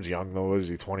better. Cam's young though. Is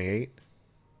he 28?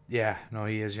 Yeah. No,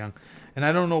 he is young, and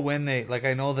I don't know when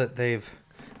I know that they've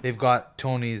got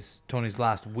Tony's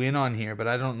last win on here, but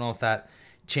I don't know if that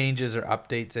changes or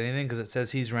updates anything because it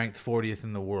says he's ranked 40th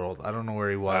in the world. I don't know where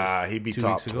he was. He'd be 2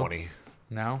 top weeks ago. 20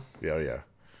 now. Yeah.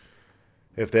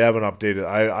 If they haven't updated,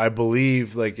 I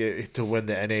believe to win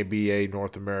the NABA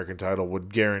North American title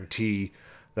would guarantee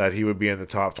that he would be in the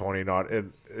top 20,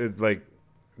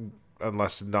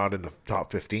 unless not in the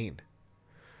top 15.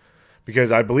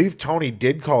 Because I believe Tony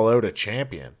did call out a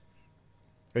champion,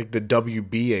 like the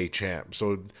WBA champ.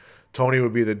 So Tony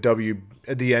would be the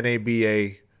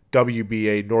NABA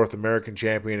WBA North American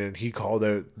champion, and he called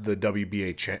out the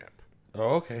WBA champ.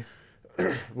 Oh, okay.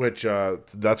 Which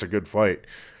that's a good fight.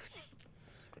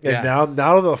 And Yeah. now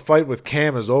that the fight with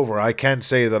Cam is over, I can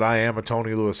say that I am a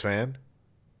Tony Lewis fan.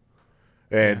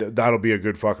 And that'll be a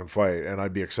good fucking fight, and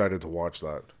I'd be excited to watch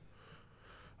that.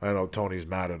 I know Tony's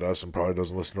mad at us and probably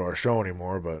doesn't listen to our show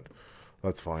anymore, but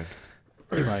that's fine.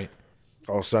 He might.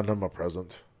 I'll send him a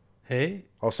present. Hey,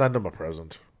 I'll send him a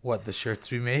present. what, the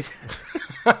shirts we made?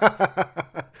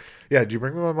 Yeah, did you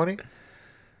bring me my money?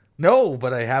 No,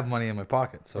 but I have money in my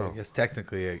pocket, so I guess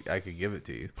technically I could give it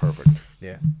to you. Perfect.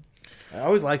 Yeah. I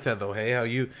always like that though. Hey, how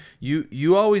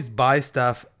you always buy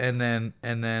stuff and then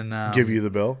Give you the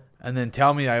bill? and then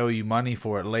tell me I owe you money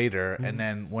for it later, and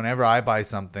then whenever I buy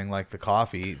something like the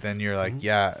coffee, then you're like,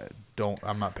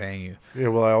 I'm not paying you. Yeah,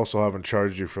 well, I also haven't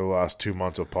charged you for the last 2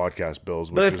 months of podcast bills.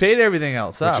 But I've paid everything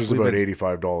else up. Which is We've about been-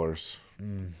 $85.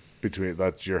 Between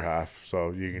that's your half,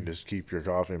 so you can just keep your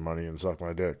coffee money and suck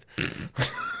my dick.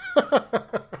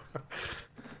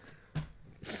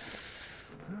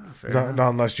 Not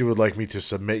unless you would like me to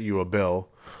submit you a bill.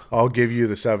 I'll give you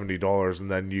the $70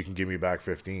 and then you can give me back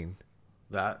 $15.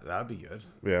 That'd be good.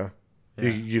 Yeah. Yeah.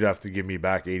 You'd have to give me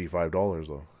back $85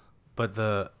 though. But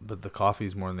the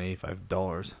coffee's more than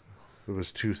 $85. It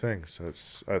was two things.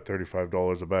 That's at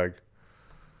 $35 a bag.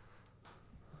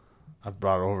 I've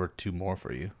brought over 2 more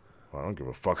for you. Well, I don't give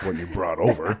a fuck what you brought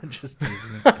over. Just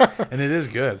teasing it. And it is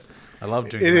good. I love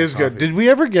drinking It that is good. coffee. Did we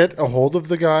ever get a hold of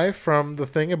the guy from the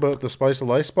thing about the Spice of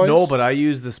Life spice? No, but I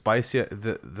used the spice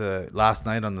the last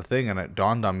night on the thing, and it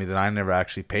dawned on me that I never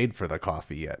actually paid for the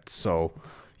coffee yet. So,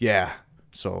 yeah.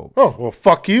 So Oh, well,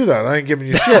 fuck you then. I ain't giving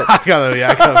you shit. I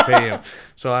gotta pay him.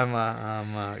 So I'm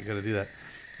gonna do that.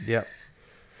 Yep.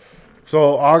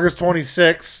 So August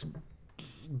 26th,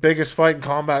 biggest fight in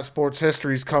combat sports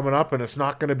history is coming up, and it's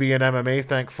not going to be in MMA,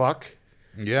 thank fuck.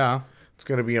 Yeah. It's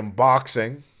going to be in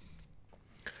boxing.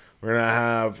 We're going to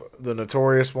have the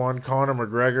notorious one, Conor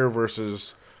McGregor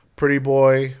versus Pretty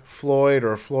Boy Floyd,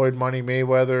 or Floyd Money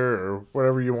Mayweather, or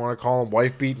whatever you want to call him,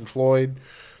 wife-beating Floyd.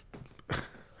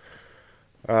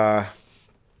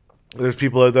 There's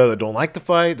people out there that don't like the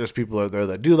fight. There's people out there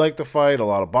that do like the fight. A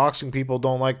lot of boxing people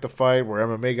don't like the fight, where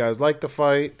MMA guys like the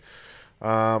fight.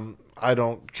 I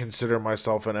don't consider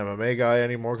myself an MMA guy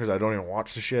anymore because I don't even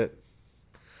watch the shit.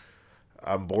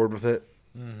 I'm bored with it.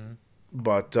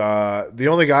 But the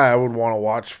only guy I would want to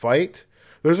watch fight,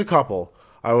 there's a couple.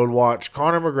 I would watch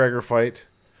Conor McGregor fight.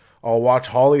 I'll watch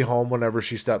Holly Holm whenever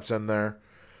she steps in there.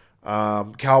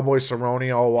 Cowboy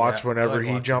Cerrone, I'll watch Yeah, I whenever like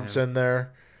he watching jumps him. in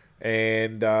there.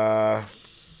 And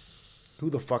who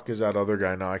the fuck is that other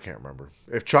guy? No, I can't remember.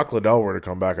 If Chuck Liddell were to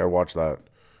come back, I'd watch that.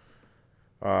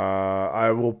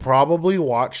 I will probably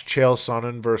watch Chael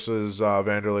Sonnen versus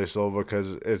Vanderlei Silva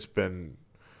because it's been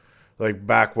like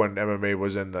back when MMA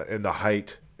was in the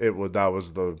height. That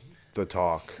was the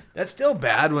talk. That's still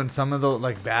bad when some of the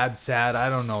like bad, sad. I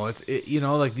don't know.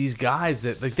 Like these guys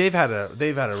that like they've had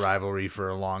a rivalry for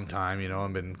a long time,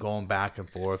 and been going back and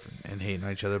forth and hating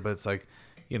on each other. But it's like,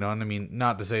 and I mean,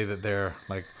 not to say that they're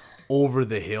like over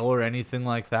the hill or anything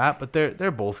like that, but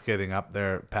they're both getting up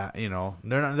there. They're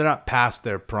not past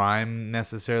their prime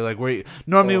necessarily. Like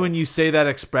normally when you say that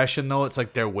expression though, it's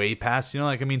like they're way past.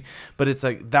 Like I mean, but it's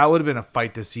like that would have been a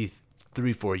fight to see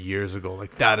 3-4 years ago.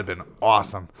 Like that'd have been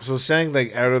awesome. So saying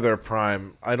like out of their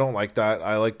prime, I don't like that.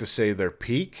 I like to say their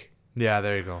peak. Yeah,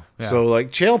 there you go. Yeah. So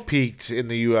like Chael peaked in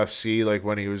the UFC like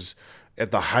when he was at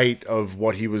the height of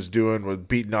what he was doing with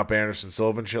beating up Anderson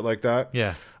Silva and shit like that.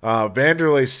 Yeah.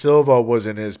 Vanderlei Silva was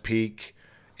in his peak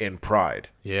in Pride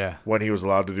Yeah. when he was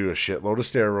allowed to do a shitload of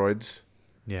steroids.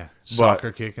 Yeah.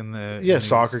 Soccer kicking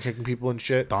Soccer kicking people and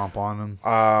shit. stomp on him.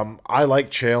 I like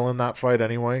Chael in that fight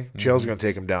anyway. Chael's going to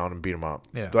take him down and beat him up.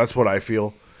 Yeah. That's what I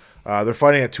feel. They're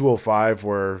fighting at 205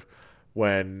 where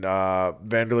when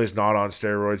Vanderlei's not on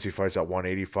steroids, he fights at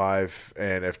 185.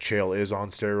 And if Chael is on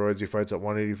steroids, he fights at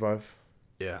 185.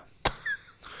 Yeah.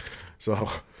 So,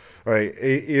 right,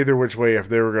 either which way, if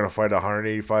they were going to fight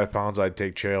 185 pounds, I'd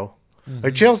take Chael.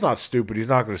 Like, Chael's not stupid. He's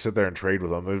not going to sit there and trade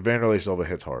with him. Vanderlei Silva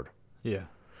hits hard. Yeah.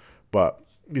 But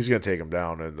he's going to take him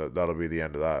down, and that'll be the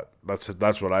end of that.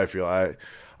 That's what I feel.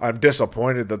 I'm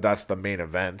disappointed that that's the main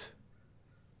event.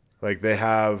 Like, they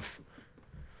have...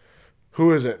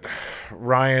 Who is it?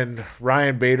 Ryan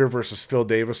Bader versus Phil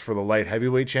Davis for the light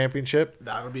heavyweight championship.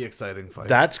 That'll be an exciting fight.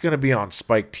 That's going to be on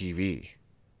Spike TV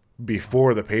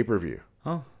before the pay-per-view.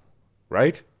 Oh.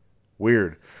 Right?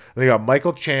 Weird. They got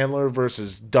Michael Chandler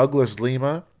versus Douglas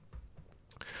Lima.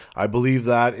 I believe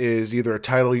that is either a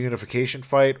title unification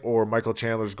fight or Michael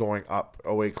Chandler's going up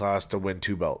a weight class to win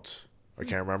 2 belts. I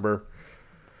can't remember.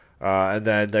 And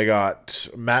then they got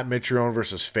Matt Mitrione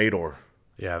versus Fedor.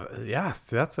 Yeah.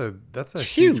 That's a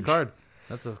huge. huge card.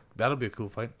 That'll be a cool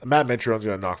fight. Matt Mitrione's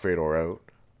going to knock Fedor out.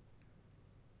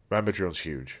 Matt Mitrione's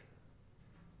huge.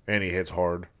 And he hits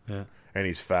hard. Yeah. And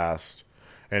he's fast.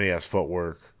 And he has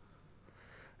footwork.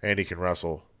 And he can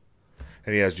wrestle.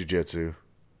 And he has jiu-jitsu.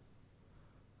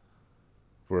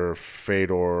 Where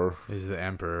Fedor... He's the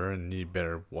emperor, and you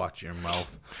better watch your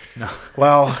mouth. No.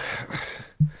 Well,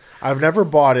 I've never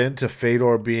bought into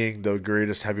Fedor being the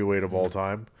greatest heavyweight of all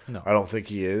time. No. I don't think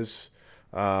he is.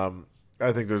 I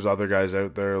think there's other guys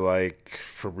out there like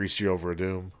Fabricio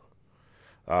Verdum.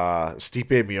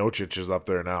 Stipe Miocic is up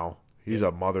there now. He's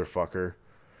a motherfucker.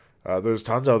 There's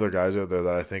tons of other guys out there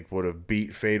that I think would have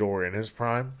beat Fedor in his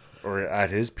prime or at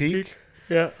his peak.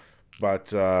 Yeah. But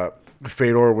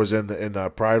Fedor was in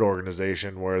the Pride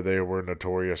organization where they were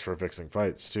notorious for fixing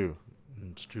fights too.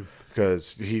 It's true.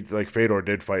 Because Fedor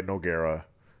did fight Nogueira.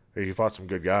 He fought some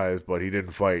good guys, but he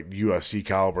didn't fight UFC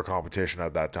caliber competition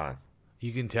at that time.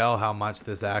 You can tell how much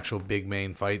this actual big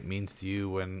main fight means to you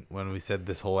when we said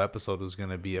this whole episode was going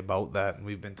to be about that, and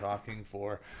we've been talking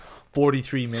for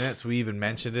 43 minutes. We even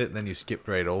mentioned it, and then you skipped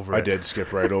right over it. I did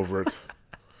skip right over it.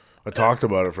 I talked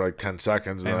about it for like 10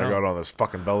 seconds, and then I got on this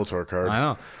fucking Bellator card. I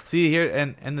know. See here,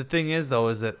 and the thing is though,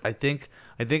 is that I think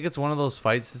it's one of those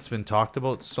fights that's been talked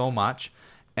about so much,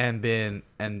 and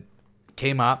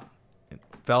came up,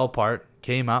 fell apart,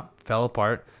 came up, fell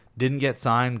apart, didn't get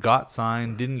signed, got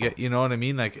signed, didn't get, you know what I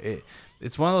mean? Like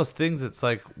it's one of those things that's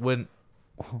like when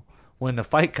the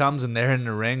fight comes and they're in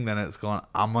the ring, then it's going,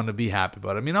 I'm going to be happy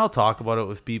about it. I mean, I'll talk about it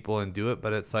with people and do it,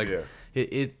 but it's like,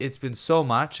 it's been so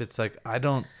much. It's like, I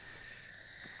don't,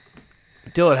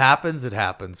 till it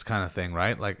happens kind of thing,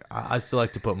 right? Like I still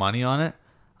like to put money on it.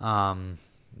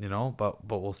 But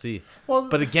we'll see. Well,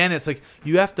 but again, it's like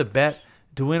you have to bet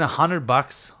to win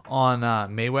 $100 on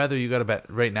Mayweather. You got to bet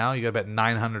right now. You got to bet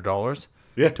 $900.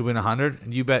 Yeah. To win 100,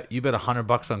 and you bet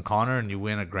 $100 on Conor, and you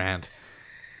win $1,000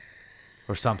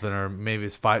 or something, or maybe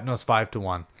it's 5. No, it's 5 to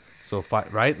 1. So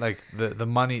 5, right? Like the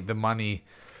money.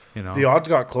 You know, the odds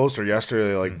got closer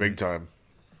yesterday, like big time.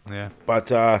 Yeah. But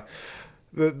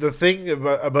the thing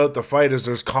about the fight is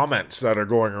there's comments that are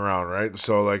going around, right?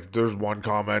 So like there's one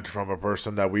comment from a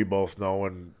person that we both know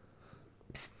and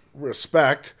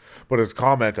respect, but his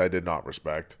comment I did not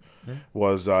respect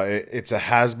was it's a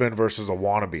has-been versus a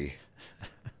wannabe.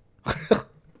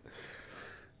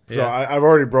 So I've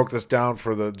already broke this down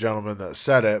for the gentleman that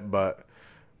said it, but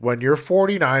when you're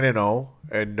 49-0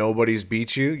 and nobody's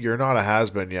beat you, you're not a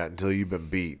has-been yet until you've been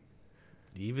beat.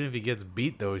 Even if he gets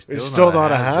beat, though, he's It's still still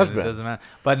not a has-been. has-been. It doesn't matter.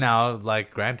 But now,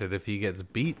 like, granted, if he gets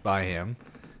beat by him,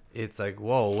 it's like,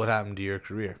 whoa, what happened to your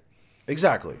career?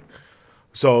 Exactly.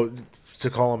 So to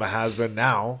call him a has-been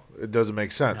now, it doesn't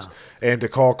make sense. No. And to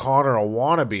call Connor a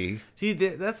wannabe. See,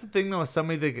 that's the thing, though, with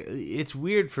somebody that it's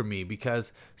weird for me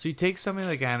because so you take somebody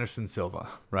like Anderson Silva,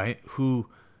 right, who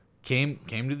came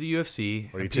to the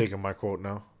UFC. Are you taking my quote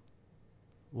now?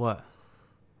 What?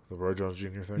 The Roy Jones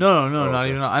Jr. thing? No, not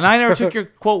even. And I never took your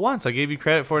quote once. I gave you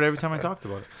credit for it every time I talked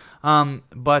about it.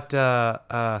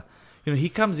 But he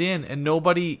comes in and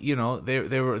nobody,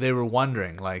 they were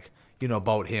wondering like,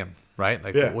 about him, right?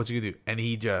 Like, what's he gonna do? And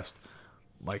he just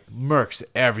like murks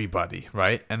everybody,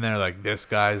 right? And they're like, this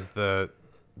guy's the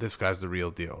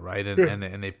real deal, right?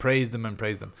 And they praised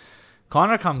him.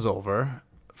 Connor comes over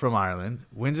from Ireland,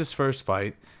 wins his first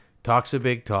fight, talks a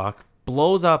big talk,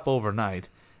 blows up overnight,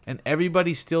 and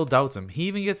everybody still doubts him. He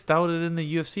even gets doubted in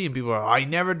the UFC, and people are, I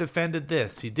never defended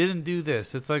this. He didn't do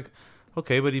this. It's like,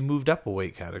 okay, but he moved up a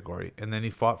weight category, and then he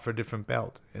fought for a different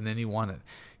belt, and then he won it.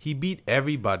 He beat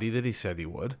everybody that he said he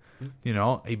would.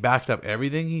 He backed up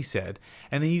everything he said,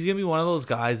 and he's going to be one of those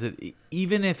guys that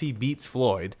even if he beats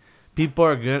Floyd, people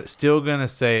are still going to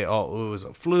say, oh, it was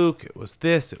a fluke, it was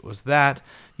this, it was that.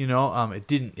 It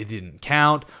didn't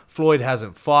count. Floyd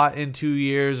hasn't fought in 2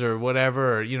 years or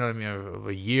whatever, or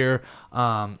a year.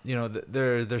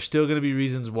 There's still going to be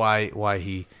reasons why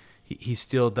he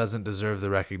still doesn't deserve the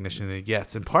recognition that he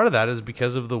gets. And part of that is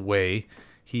because of the way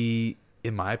he,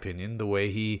 in my opinion, the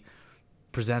way he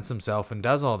presents himself and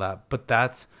does all that. But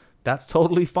that's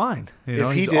totally fine. If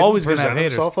he he's didn't always going to have present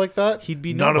haters. himself like that, He'd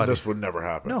be nobody. None of this would never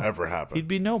happen. Ever happen. He'd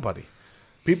be nobody.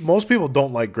 Most people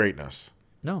don't like greatness.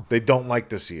 No. They don't like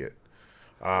to see it.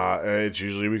 It's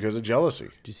usually because of jealousy.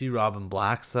 Do you see Robin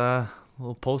Black's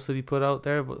little post that he put out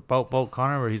there about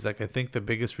Connor, where he's like, I think the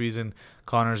biggest reason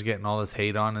Connor's getting all this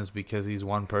hate on is because he's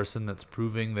one person that's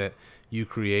proving that you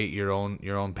create your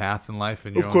own path in life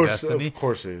and your own destiny. Of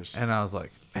course it is. And I was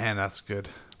like, man, that's good.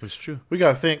 It's true. We got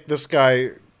to think this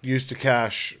guy used to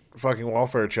cash fucking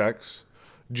welfare checks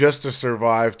just to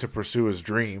survive, to pursue his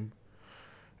dream.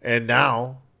 And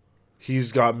now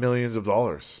he's got millions of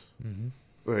dollars. Mm-hmm.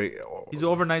 Like, he's an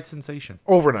overnight sensation.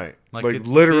 Overnight. Like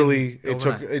literally, it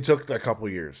took a couple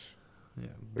years. Yeah.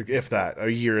 Like if that,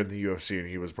 a year in the UFC, and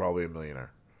he was probably a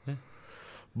millionaire. Yeah.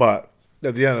 But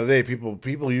at the end of the day,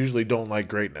 people usually don't like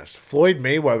greatness. Floyd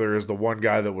Mayweather is the one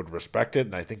guy that would respect it,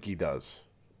 and I think he does.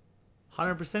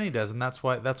 100% he does, and that's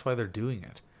why they're doing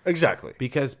it. Exactly.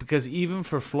 Because even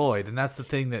for Floyd, and that's the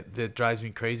thing that drives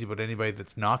me crazy about anybody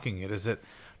that's knocking it, is that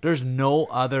there's no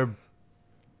other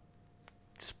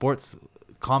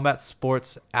combat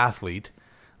sports athlete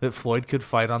that Floyd could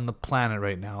fight on the planet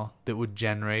right now that would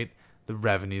generate the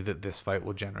revenue that this fight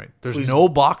will generate. There's no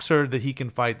boxer that he can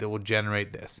fight that will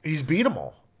generate this. He's beat them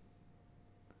all.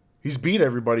 He's beat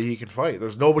everybody he can fight.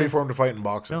 There's nobody for him to fight in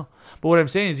boxing. No. But what I'm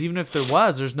saying is, even if there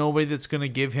was, there's nobody that's going to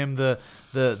give him the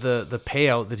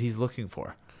payout that he's looking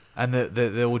for, and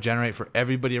that will generate for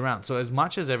everybody around. So as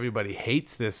much as everybody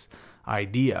hates this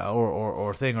idea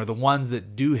or thing, or the ones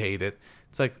that do hate it,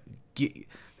 it's like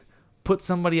put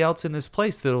somebody else in this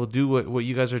place that will do what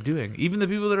you guys are doing. Even the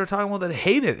people that are talking about that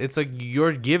hate it, it's like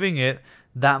you're giving it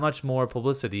that much more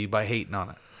publicity by hating on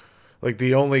it. Like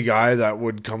the only guy that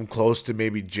would come close to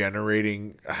maybe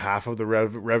generating half of the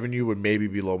revenue would maybe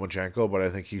be Lomachenko, but I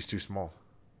think he's too small.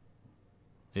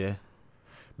 Yeah.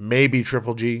 Maybe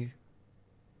Triple G,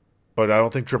 but I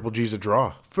don't think Triple G's a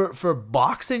draw. For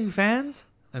boxing fans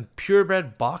and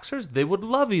purebred boxers, they would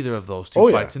love either of those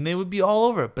two fights, and they would be all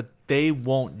over it, but they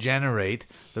won't generate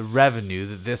the revenue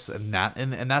that this and that,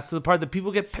 and that's the part that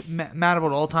people get mad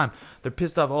about all the time. They're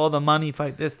pissed off, all the money,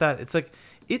 fight this, that. It's like,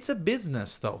 it's a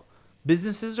business, though.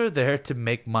 Businesses are there to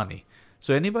make money.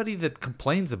 So anybody that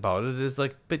complains about it is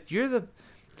like, but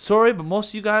sorry, but most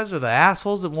of you guys are the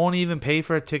assholes that won't even pay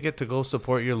for a ticket to go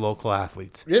support your local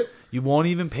athletes. Yep. You won't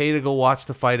even pay to go watch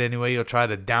the fight anyway. You'll try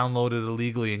to download it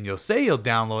illegally, and you'll say you'll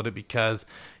download it because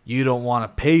you don't want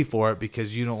to pay for it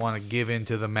because you don't want to give in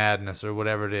to the madness or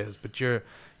whatever it is. But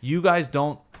you guys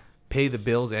don't pay the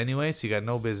bills anyway, so you got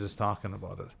no business talking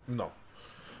about it. No.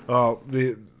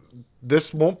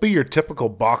 This won't be your typical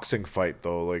boxing fight,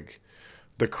 though. Like,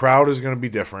 the crowd is going to be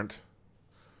different.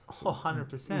 Oh,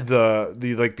 100%.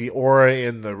 The aura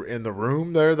in the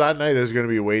room there that night is going to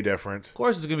be way different. Of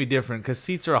course it's going to be different because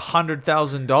seats are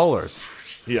 $100,000.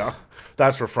 Yeah,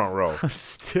 that's for front row.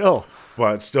 Still.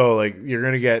 But still, like, you're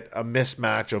going to get a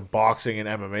mismatch of boxing and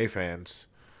MMA fans.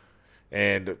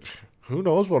 And who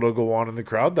knows what'll go on in the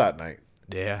crowd that night.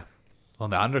 Yeah. Well,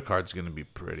 the undercard's going to be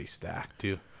pretty stacked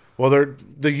too. Well,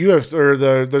 there's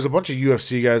a bunch of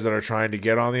UFC guys that are trying to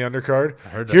get on the undercard. I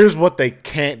heard that. Here's what they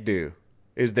can't do: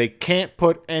 is they can't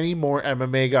put any more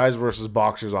MMA guys versus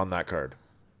boxers on that card.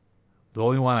 The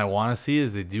only one I want to see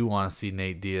is they do want to see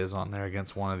Nate Diaz on there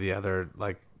against one of the other,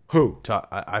 like, Who?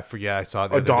 I forget. I saw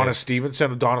the other Adonis day.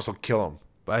 Stevenson. Adonis will kill him.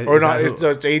 But Or is not? that who-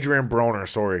 It's Adrian Broner.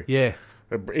 Sorry, Yeah.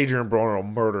 Adrian Broner will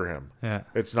murder him. Yeah.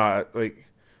 It's not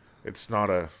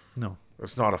No.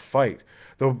 a fight.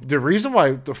 The reason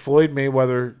why the Floyd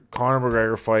Mayweather Conor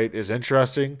McGregor fight is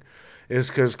interesting is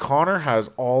because Conor has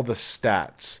all the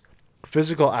stats,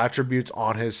 physical attributes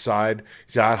on his side.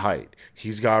 He's got height.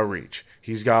 He's got reach.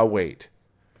 He's got weight.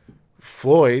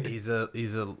 Floyd, He's a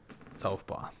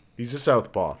southpaw. he's a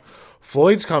southpaw.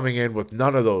 Floyd's coming in with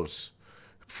none of those.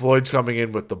 Floyd's coming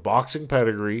in with the boxing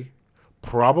pedigree,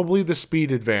 probably the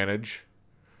speed advantage,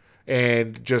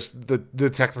 and just the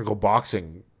technical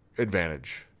boxing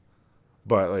advantage.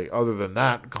 But like other than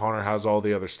that, Conor has all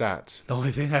the other stats. The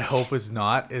only thing I hope is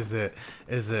not is that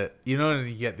you know when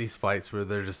you get these fights where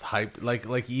they're just hyped,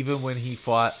 like even when he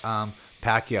fought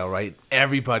Pacquiao, right?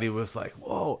 Everybody was like,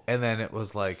 "Whoa!" And then it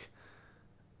was like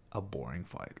a boring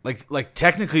fight. Like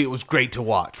technically it was great to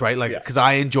watch, right? Like because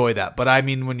I enjoy that. But I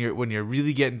mean when you're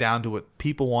really getting down to what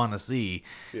people want to see,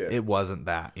 it wasn't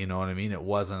that. You know what I mean? It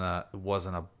wasn't a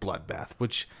bloodbath.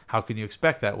 Which how can you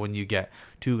expect that when you get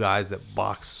two guys that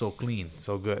box so clean,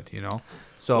 so good? You know.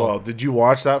 So Well, did you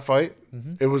watch that fight?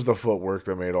 It was the footwork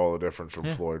that made all the difference from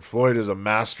Floyd. Floyd is a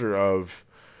master of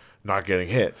not getting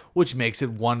hit. which makes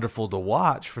it wonderful to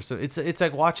watch for some. It's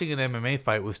like watching an MMA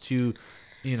fight with two,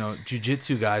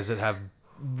 jiu-jitsu guys that have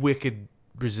wicked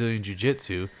Brazilian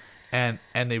jiu-jitsu and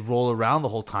they roll around the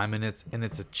whole time and it's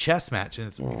a chess match and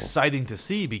it's exciting to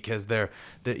see because they're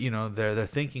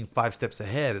thinking 5 steps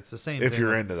ahead. It's the same If thing you're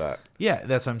with- into that. Yeah,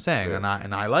 that's what I'm saying. And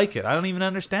I like it. I don't even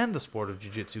understand the sport of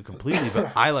jiu-jitsu completely,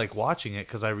 but I like watching it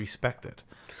cuz I respect it.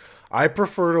 I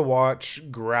prefer to watch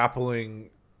grappling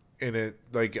in it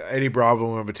like Eddie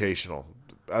Bravo Invitational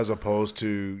as opposed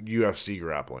to UFC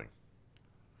grappling.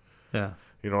 Yeah.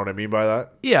 You know what I mean by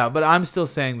that? Yeah, but I'm still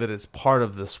saying that it's part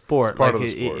of the sport. Part of the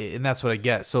sport. And that's what I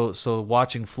get. So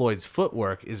watching Floyd's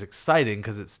footwork is exciting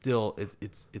because it's still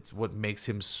it's what makes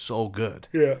him so good.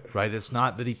 Yeah. Right. It's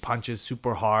not that he punches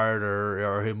super hard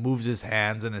or he moves his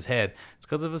hands and his head. It's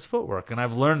because of his footwork, and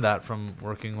I've learned that from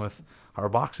working with our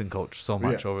boxing coach so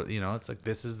much over. It's like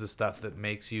this is the stuff that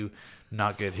makes you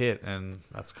not get hit, and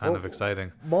that's kind of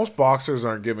exciting. Most boxers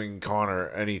aren't giving Conor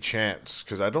any chance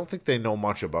because I don't think they know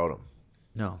much about him.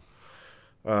 No.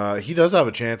 He does have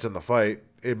a chance in the fight.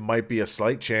 It might be a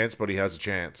slight chance, but he has a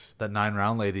chance. That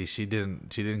 9-round lady, she didn't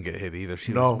get hit either.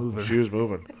 She No, was moving. she was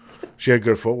moving. She had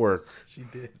good footwork. She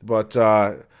did. But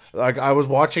like I was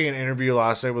watching an interview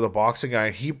last night with a boxing guy,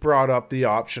 and he brought up the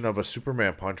option of a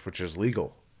Superman punch, which is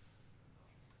legal.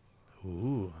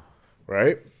 Ooh.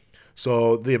 Right?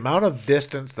 So the amount of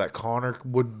distance that Conor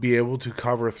would be able to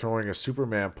cover throwing a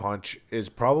Superman punch is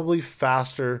probably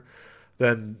faster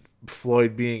than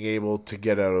Floyd being able to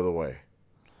get out of the way.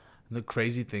 The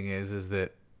crazy thing is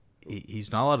that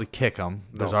he's not allowed to kick him.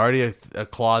 There's already a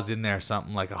clause in there,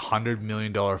 something like $100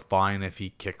 million fine if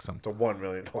he kicks him. It's a $1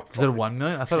 million. Is it $1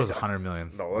 million? I thought it was $100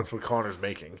 million. No, that's what Conor's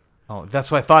making. Oh, that's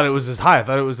why I thought it was as high. I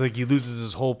thought it was like he loses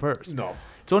his whole purse. No.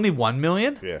 It's only $1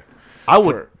 million. Yeah. I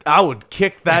would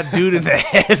kick that dude in the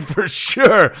head for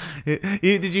sure.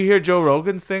 Did you hear Joe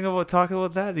Rogan's thing about talking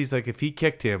about that? He's like, if he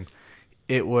kicked him,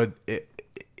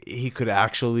 he could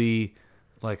actually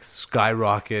like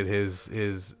skyrocket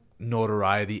his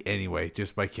notoriety anyway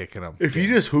just by kicking him. If he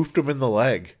just hoofed him in the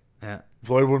leg, Yeah.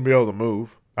 Floyd wouldn't be able to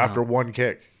move after one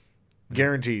kick.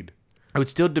 Guaranteed. It would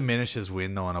still diminish his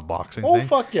win though in a boxing Oh, thing.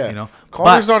 fuck yeah. But-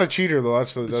 Conor's not a cheater, though.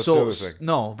 That's the other thing.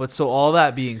 No, but so all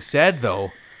that being said,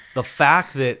 though, the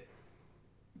fact that,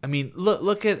 I mean,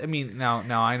 look at, I mean, now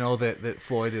I know that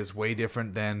Floyd is way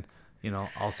different than,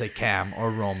 I'll say Cam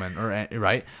or Roman or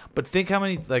right, but think how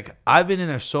many, like, I've been in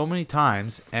there so many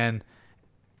times and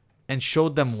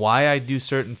showed them why I do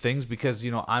certain things because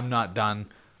I'm not done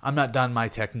my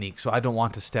technique, so I don't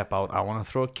want to step out. I want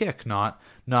to throw a kick, not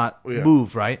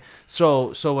move, right?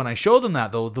 So when I show them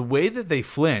that, though, the way that they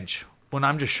flinch when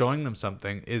I'm just showing them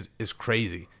something is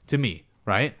crazy to me,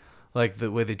 right? Like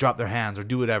the way they drop their hands or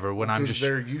do whatever when I'm Because just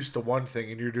they're used to one thing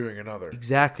and you're doing another.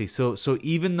 exactly. So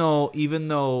even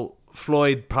though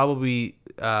Floyd probably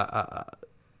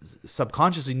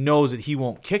subconsciously knows that he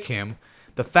won't kick him,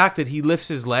 the fact that he lifts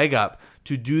his leg up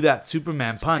to do that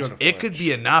Superman punch, gonna it could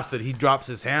be enough that he drops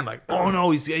his hand like, oh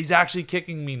no, he's actually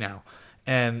kicking me now.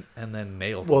 and then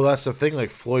nails Well, him. that's the thing. Like,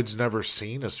 Floyd's never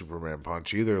seen a Superman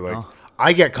punch either. Like, No.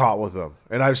 I get caught with them,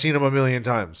 and I've seen them a million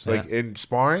times. Like, Yeah. in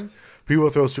sparring, people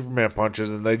throw Superman punches,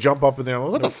 and they jump up in there.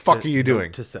 Like, what the fuck are you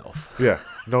doing? To self. Yeah.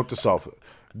 Note to self: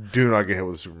 do not get hit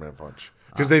with a Superman punch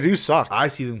because they do suck. I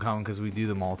see them coming because we do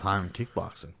them all the time in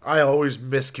kickboxing. I always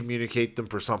miscommunicate them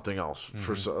for something else,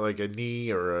 for Mm-hmm. like a knee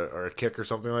or a kick or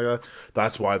something like that.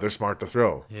 That's why they're smart to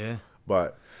throw. Yeah.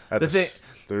 But at The the thing-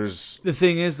 there's The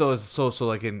thing is, though, is so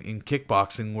like in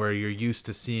kickboxing, where you're used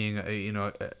to seeing,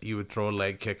 you would throw a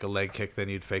leg kick, then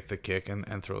you'd fake the kick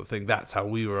and throw the thing. That's how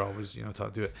we were always,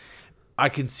 taught to do it. I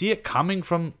can see it coming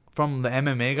from the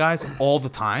MMA guys all the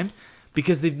time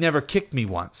because they've never kicked me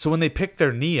once. So when they pick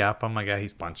their knee up, I'm like, yeah,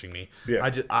 he's punching me. Yeah.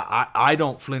 I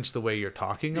don't flinch the way you're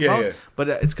talking Yeah, about, yeah. but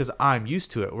it's because I'm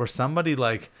used to it. Where somebody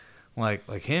like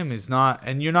him is not,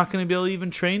 and you're not going to be able to even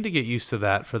train to get used to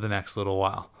that for the next little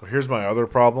while. here's my other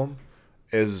problem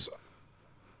is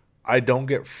I don't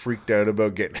get freaked out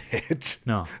about getting hit.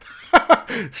 No.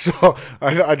 So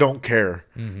I don't care.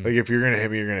 Like, if you're gonna hit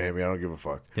me, you're gonna hit me. I don't give a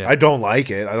fuck. Yeah. I don't like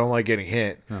it. I don't like getting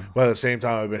hit. But at the same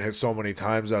time, I've been hit so many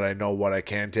times that I know what I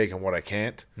can take and what I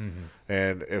can't.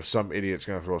 And if some idiot's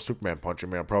gonna throw a Superman punch at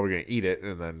me, I'm probably gonna eat it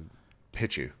and then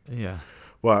hit you. Yeah.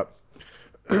 But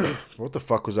what the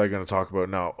fuck was I gonna talk about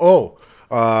now? Oh,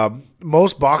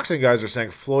 most boxing guys are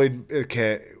saying Floyd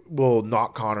will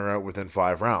knock Conor out within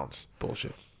 5 rounds.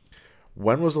 Bullshit.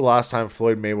 When was the last time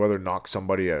Floyd Mayweather knocked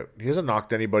somebody out? He hasn't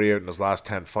knocked anybody out in his last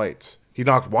 10 fights. He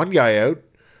knocked one guy out,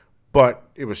 but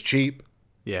it was cheap.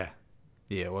 Yeah.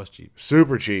 Yeah, it was cheap.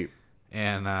 Super cheap.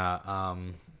 And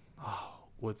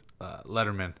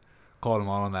Letterman called him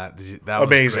out on that. That was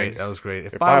Amazing. great. That was great.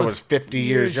 If I was 50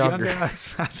 years younger. I'd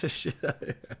slap the shit out of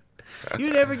you.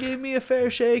 You never gave me a fair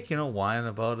shake, whining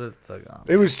about it. It's like,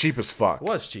 It was cheap as fuck. it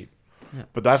was cheap.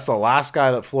 But that's the last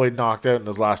guy that Floyd knocked out in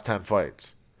his last 10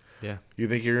 fights. Yeah. You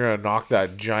think you're going to knock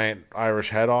that giant Irish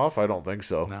head off? I don't think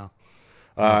so. No.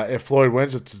 If Floyd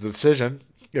wins, it's a decision.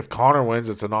 If Conor wins,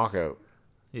 it's a knockout.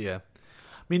 Yeah.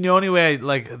 I mean, the only way,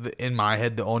 in my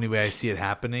head, the only way I see it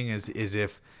happening is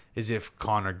if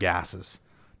Conor gasses.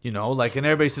 And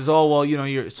everybody says, oh, well,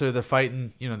 they're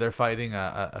fighting, they're fighting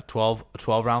a 12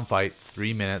 round fight,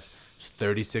 3 minutes,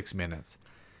 36 minutes.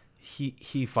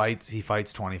 He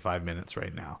fights 25 minutes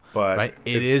right now. But right?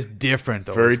 It it's is different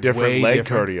though. Very It's different way leg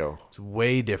different. cardio. It's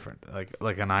way different.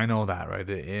 And I know that, right?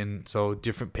 And so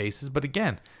different paces, but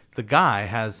again, the guy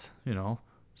has,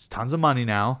 tons of money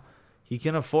now. He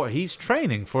can afford. He's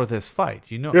training for this fight,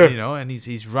 Yeah. and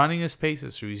he's running his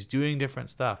paces through. He's doing different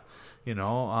stuff.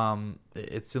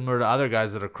 It's similar to other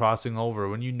guys that are crossing over.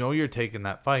 When you're taking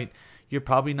that fight, you're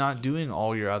probably not doing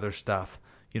all your other stuff.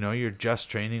 You're just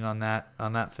training on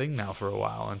that thing now for a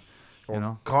while,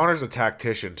 and Conor's a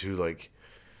tactician too. Like,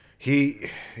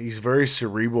 he's very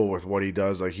cerebral with what he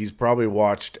does. Like, he's probably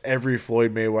watched every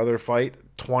Floyd Mayweather fight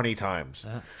 20 times,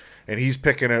 and he's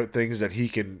picking out things that he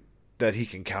can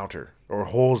counter, or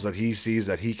holes that he sees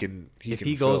that he can. if can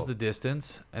he goes fill. the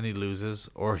distance and he loses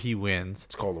or he wins,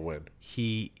 It's called a win.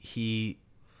 he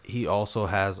also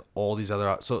has all these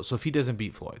other. So if he doesn't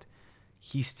beat Floyd,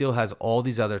 he still has all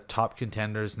these other top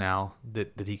contenders now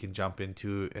that he can jump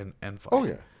into and fight. Oh,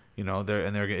 yeah.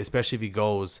 They're especially if he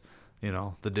goes,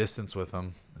 the distance with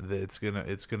them, it's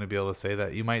gonna be able to say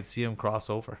that you might see him cross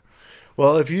over.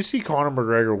 Well, if you see Conor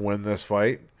McGregor win this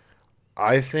fight,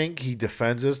 I think he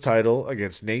defends his title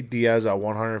against Nate Diaz at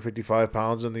 155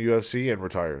 pounds in the UFC and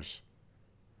retires.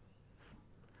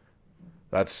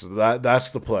 That's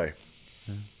the play.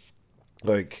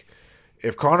 Like,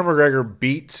 if Conor McGregor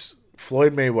beats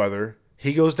Floyd Mayweather,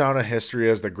 he goes down in history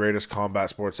as the greatest combat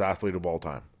sports athlete of all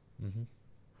time.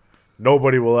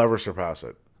 Nobody will ever surpass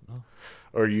it.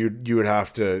 Or you'd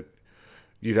have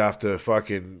to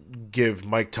fucking give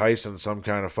Mike Tyson some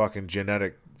kind of fucking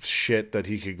genetic shit that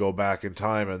he could go back in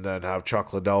time and then have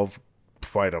Chuck Liddell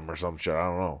fight him or some shit. I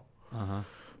don't know.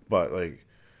 But like,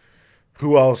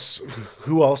 who else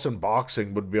in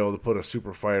boxing would be able to put a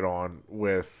super fight on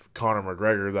with Conor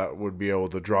McGregor that would be able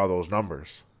to draw those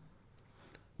numbers?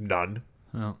 None.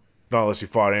 No. Not unless he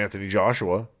fought Anthony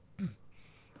Joshua.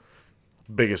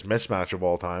 Biggest mismatch of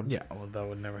all time. Yeah, well, that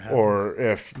would never happen. Or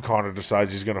if Conor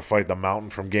decides he's going to fight the Mountain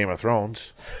from Game of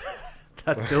Thrones.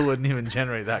 That still wouldn't even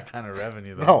generate that kind of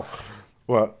revenue, though. No.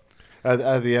 Well, at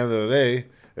the end of the day,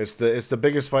 it's the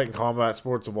biggest fight in combat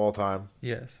sports of all time.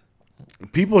 Yes.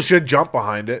 People should jump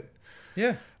behind it.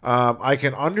 Yeah. I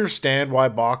can understand why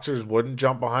boxers wouldn't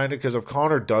jump behind it, because if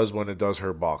Conor does win, it does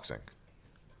hurt boxing.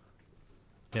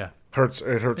 Yeah. It hurts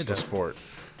the does. sport.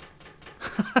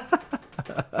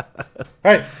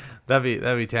 Hey,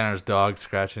 That'd be Tanner's dog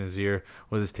scratching his ear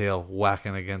with his tail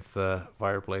whacking against the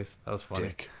fireplace. That was funny.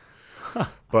 Dick.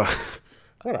 But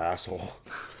what an asshole.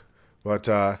 But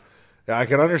yeah, I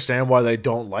can understand why they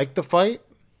don't like the fight.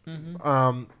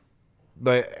 But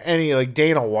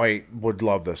Dana White would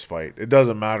love this fight. It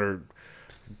doesn't matter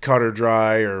cut or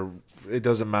dry, or it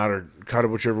doesn't matter, cut it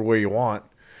whichever way you want.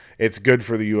 It's good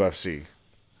for the UFC.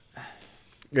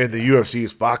 And the UFC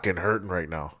is fucking hurting right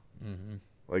now.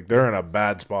 Like, they're in a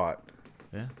bad spot.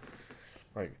 Yeah.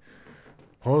 Like,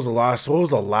 what was the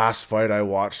last fight I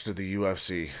watched at the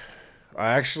UFC? I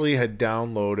actually had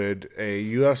downloaded a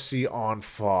UFC on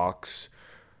Fox.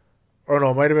 Or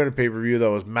no, it might have been a pay-per-view that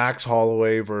was Max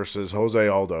Holloway versus Jose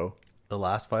Aldo. The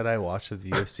last fight I watched at the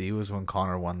UFC was when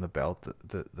Conor won the belt,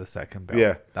 the second belt.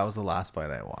 Yeah. That was the last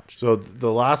fight I watched. So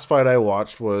the last fight I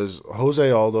watched was Jose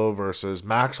Aldo versus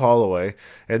Max Holloway.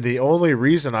 And the only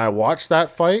reason I watched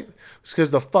that fight was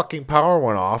because the fucking power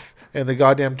went off and the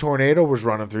goddamn tornado was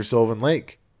running through Sylvan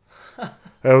Lake. That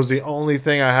was the only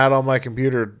thing I had on my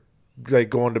computer, like,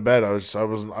 going to bed. I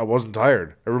wasn't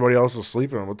tired. Everybody else was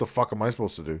sleeping. What the fuck am I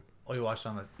supposed to do? Oh, you watched it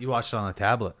on the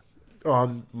tablet.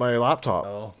 On my laptop.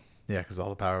 Oh. Yeah, because all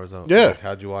the power was out. Yeah. Like,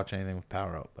 how'd you watch anything with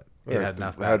power out? But it had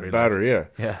enough battery. Yeah.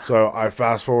 Yeah. So I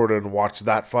fast forwarded and watched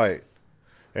that fight,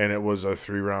 and it was a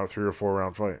 3 or 4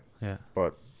 round fight. Yeah.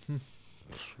 But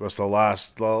that's the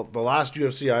last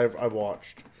UFC I've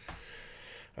watched.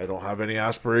 I don't have any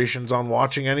aspirations on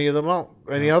watching any of them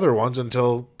other ones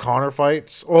until Conor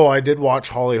fights. Oh, I did watch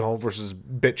Holly Holm versus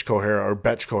Betch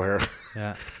Kohara.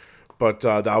 Yeah. But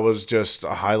that was just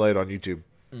a highlight on YouTube.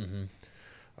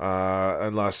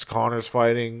 Unless Conor's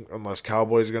fighting, unless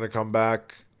Cowboy's going to come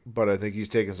back, but I think he's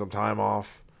taking some time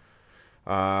off.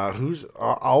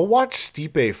 I'll watch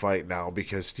Stipe fight now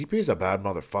because Stipe's a bad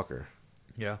motherfucker.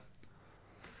 Yeah.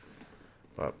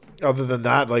 But other than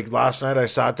that, like last night I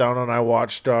sat down and I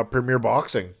watched Premier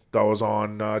Boxing that was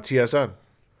on TSN.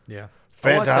 Yeah.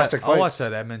 Fantastic I'll fights. watch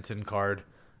that Edmonton card,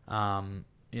 in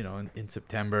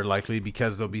September, likely,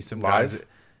 because there'll be some Live? guys.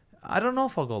 I don't know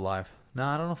if I'll go live. No,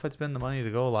 I don't know if I'd spend the money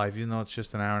to go live, even though it's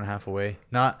just an hour and a half away.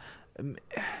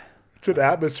 It's an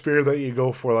atmosphere that you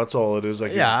go for. That's all it is.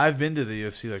 Like, Yeah, I've been to the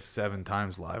UFC like 7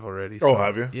 times live already. Oh,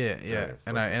 have you? Yeah.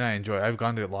 And I enjoy it. I've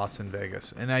gone to lots in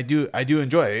Vegas, and I do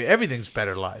enjoy it. Everything's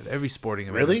better live. Every sporting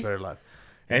event Really? is better live.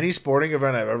 any sporting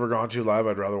event I've ever gone to live,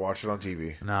 I'd rather watch it on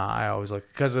TV. Nah, I always like,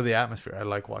 because of the atmosphere. I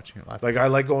like watching it live. Like, I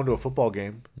like going to a football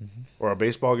game or a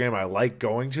baseball game. I like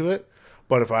going to it,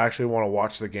 but if I actually want to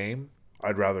watch the game,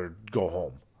 I'd rather go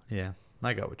home. Yeah,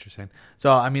 I got what you're saying.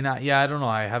 So, I mean, I don't know.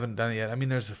 I haven't done it yet. I mean,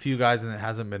 there's a few guys and it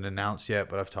hasn't been announced yet,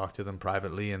 but I've talked to them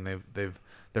privately and they're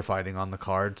fighting on the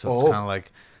card. So it's kind of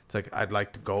like, I'd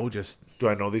like to go. Just Do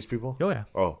I know these people? oh yeah,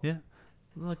 Oh. yeah,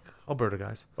 like Alberta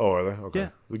guys. Oh, are they? Okay. Yeah.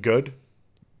 We good?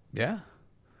 Yeah,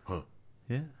 Huh.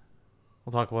 yeah.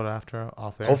 We'll talk about it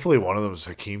off there. Hopefully one of them is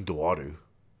Hakeem Dawadu.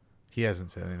 He hasn't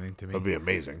said anything to me. That'd be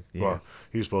amazing. Yeah. Well,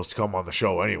 he was supposed to come on the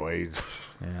show anyway.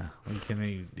 Yeah,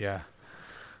 yeah.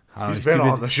 I don't know, He's been too on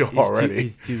busy- the show he's already.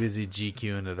 He's too busy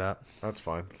GQing it up. That's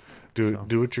fine. So.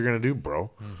 Do what you're gonna do,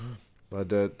 bro.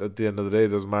 But at the end of the day, it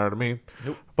doesn't matter to me.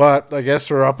 Nope. But I guess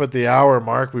we're up at the hour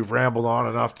mark. We've rambled on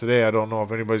enough today. I don't know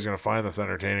if anybody's gonna find this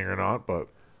entertaining or not, but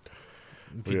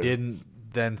If you didn't,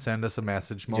 then send us a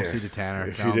message, mostly Yeah. to Tanner.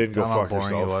 If Tell you didn't, him go how fuck boring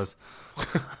yourself. It was.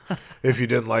 if you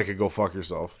didn't like it, go fuck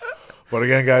yourself. But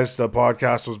again, guys, the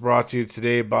podcast was brought to you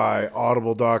today by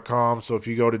Audible.com. So if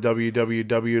you go to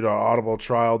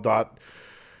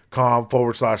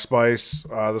www.audibletrial.com/spice,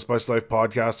 the Spice Life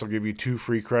podcast will give you 2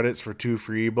 free credits for 2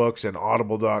 free ebooks, and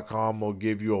Audible.com will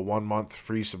give you a 1-month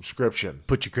free subscription.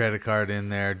 Put your credit card in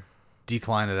there,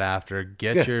 decline it after,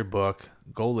 get Yeah. your book,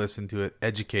 go listen to it,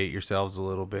 educate yourselves a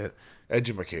little bit,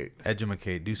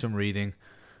 Edumacate. do some reading.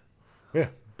 Yeah.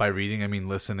 By reading, I mean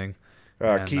listening.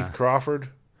 And, Keith Crawford.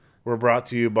 We're brought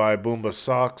to you by Boombas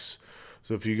Socks.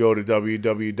 So if you go to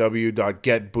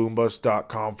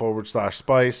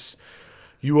www.getboombas.com/spice,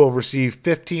 you will receive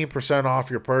 15%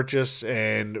 off your purchase.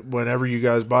 And whenever you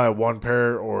guys buy 1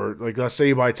 pair, or like let's say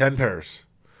you buy 10 pairs,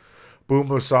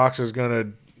 Boombas Socks is going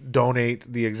to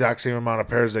donate the exact same amount of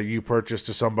pairs that you purchased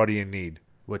to somebody in need.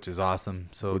 which is awesome.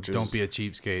 So don't be a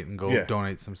cheapskate and go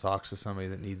donate some socks to somebody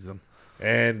that needs them.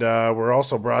 And we're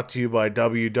also brought to you by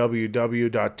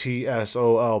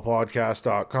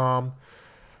www.tsolpodcast.com.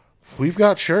 We've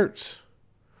got shirts.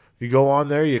 You go on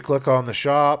there, you click on the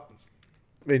shop,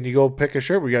 and you go pick a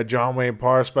shirt. We got John Wayne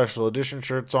Parr special edition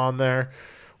shirts on there.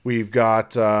 We've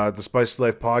got the Spice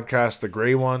Life podcast, the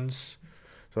gray ones.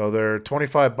 So they're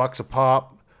 $25 a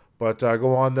pop. But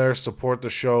go on there, support the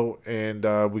show, and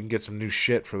we can get some new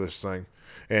shit for this thing.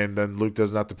 And then Luke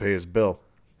doesn't have to pay his bill.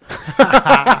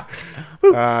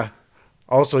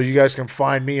 Also, you guys can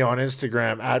find me on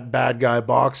Instagram at Bad Guy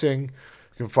Boxing.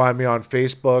 You can find me on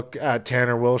Facebook at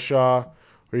Tanner Wilshaw,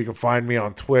 or you can find me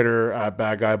on Twitter at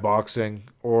Bad Guy Boxing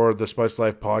or the Spice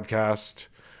Life Podcast.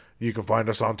 You can find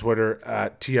us on Twitter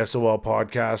at TSOL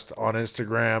Podcast, on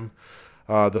Instagram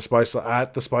the Spice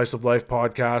of Life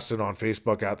Podcast, and on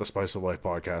Facebook at the Spice of Life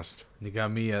Podcast. You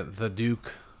got me at the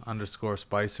Duke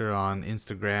 _Spicer on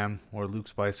Instagram or Luke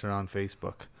Spicer on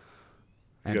Facebook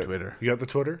and Twitter. You got the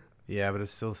Twitter? Yeah, but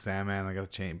it's still Sandman. I gotta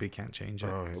change. But you can't change it.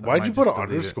 Oh, yeah. So Why'd I you might put an just delete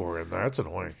underscore in there? That's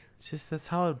annoying. It's just that's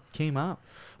how it came up.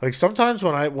 Like sometimes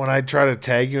when I try to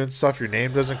tag you and stuff, your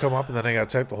name doesn't come up, and then I gotta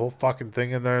type the whole fucking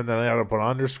thing in there, and then I gotta put an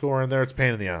underscore in there. It's a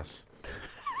pain in the ass.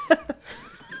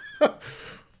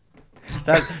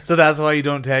 So that's why you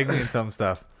don't tag me in some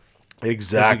stuff.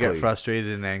 Exactly. You get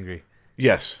frustrated and angry.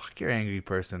 Yes. Fuck, you're an angry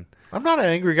person. I'm not an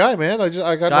angry guy, man. I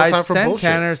got Guys, no time for send bullshit.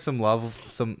 Tanner some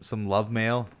love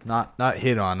mail. Not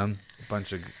hit on him. A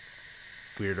bunch of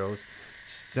weirdos.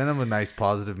 Just send him a nice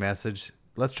positive message.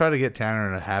 Let's try to get Tanner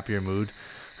in a happier mood.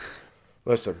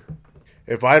 Listen,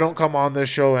 if I don't come on this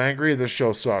show angry, this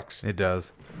show sucks. It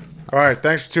does. All right,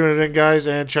 thanks for tuning in, guys,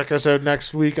 and check us out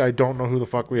next week. I don't know who the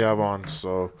fuck we have on,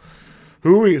 so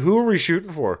who are we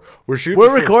shooting for? We're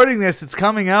Recording this. It's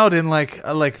coming out in like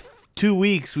 2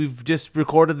 weeks. We've just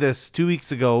recorded this 2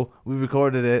 weeks ago. We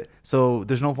recorded it, so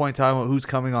there's no point in talking about who's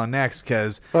coming on next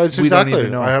because we don't even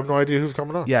know. I have no idea who's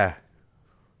coming on. Yeah,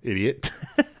 Idiot.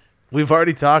 we've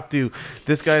already talked to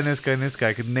this guy and this guy and this guy.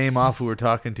 I could name off who we're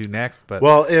talking to next, but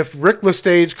Well, if Rick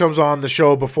Lestage comes on the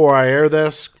show before I air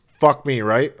this, fuck me,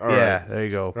 right? All yeah, right. there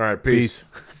you go. All right, peace.